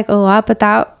sounds like a lot, but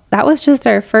that was just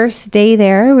our first day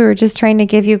there. We were just trying to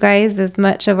give you guys as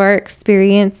much of our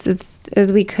experience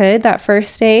as we could that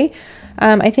first day.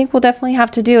 I think we'll definitely have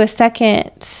to do a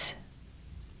second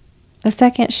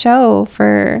show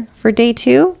for day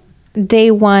 2.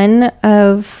 Day 1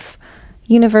 of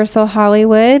Universal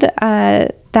Hollywood.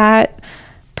 That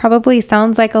probably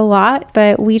sounds like a lot,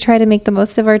 but we try to make the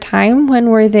most of our time when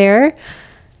we're there.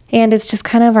 And it's just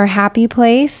kind of our happy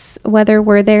place, whether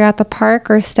we're there at the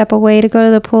park or step away to go to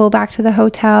the pool, back to the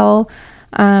hotel.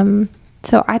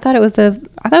 So I thought it was a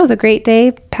great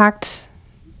day. Packed.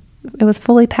 It was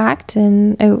fully packed,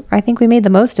 and I think we made the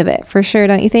most of it for sure.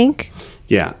 Don't you think?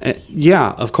 Yeah,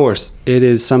 of course. It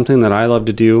is something that I love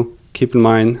to do. Keep in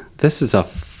mind, this is a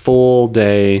full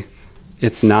day.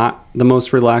 It's not the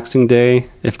most relaxing day.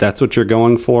 If that's what you're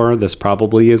going for, this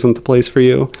probably isn't the place for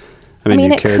you. I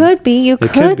mean, it could be. You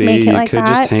could make it like that. You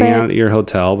could just hang out at your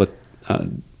hotel, but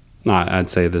I'd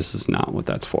say this is not what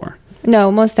that's for.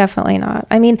 No, most definitely not.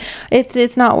 I mean,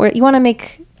 it's not worth. You want to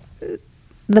make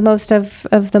the most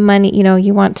of the money. You know,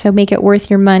 you want to make it worth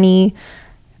your money.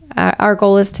 Our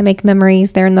goal is to make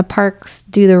memories there in the parks.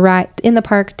 Do the rides,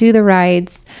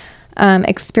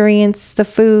 experience the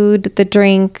food, the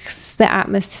drinks, the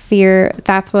atmosphere.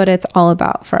 That's what it's all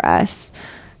about for us.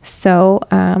 So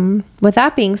with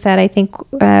that being said, I think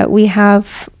we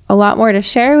have a lot more to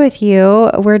share with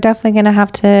you. We're definitely going to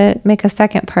have to make a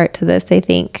second part to this, I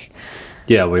think.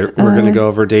 Yeah, we're going to go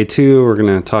over day 2. We're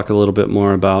going to talk a little bit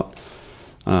more about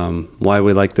why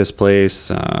we like this place,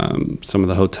 some of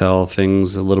the hotel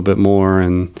things a little bit more,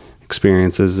 and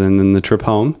experiences, and then the trip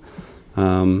home.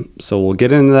 So we'll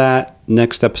get into that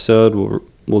next episode.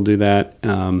 We'll do that.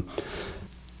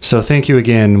 So thank you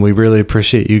again. We really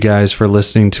appreciate you guys for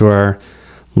listening to our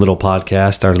little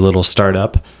podcast, our little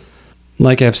startup.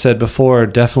 Like I've said before,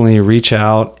 definitely reach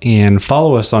out and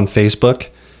follow us on Facebook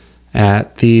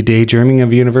at the Daydreaming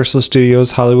of Universal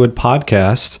Studios Hollywood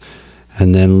podcast,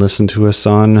 and then listen to us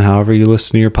on however you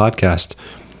listen to your podcast.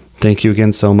 Thank you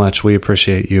again so much. We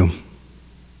appreciate you.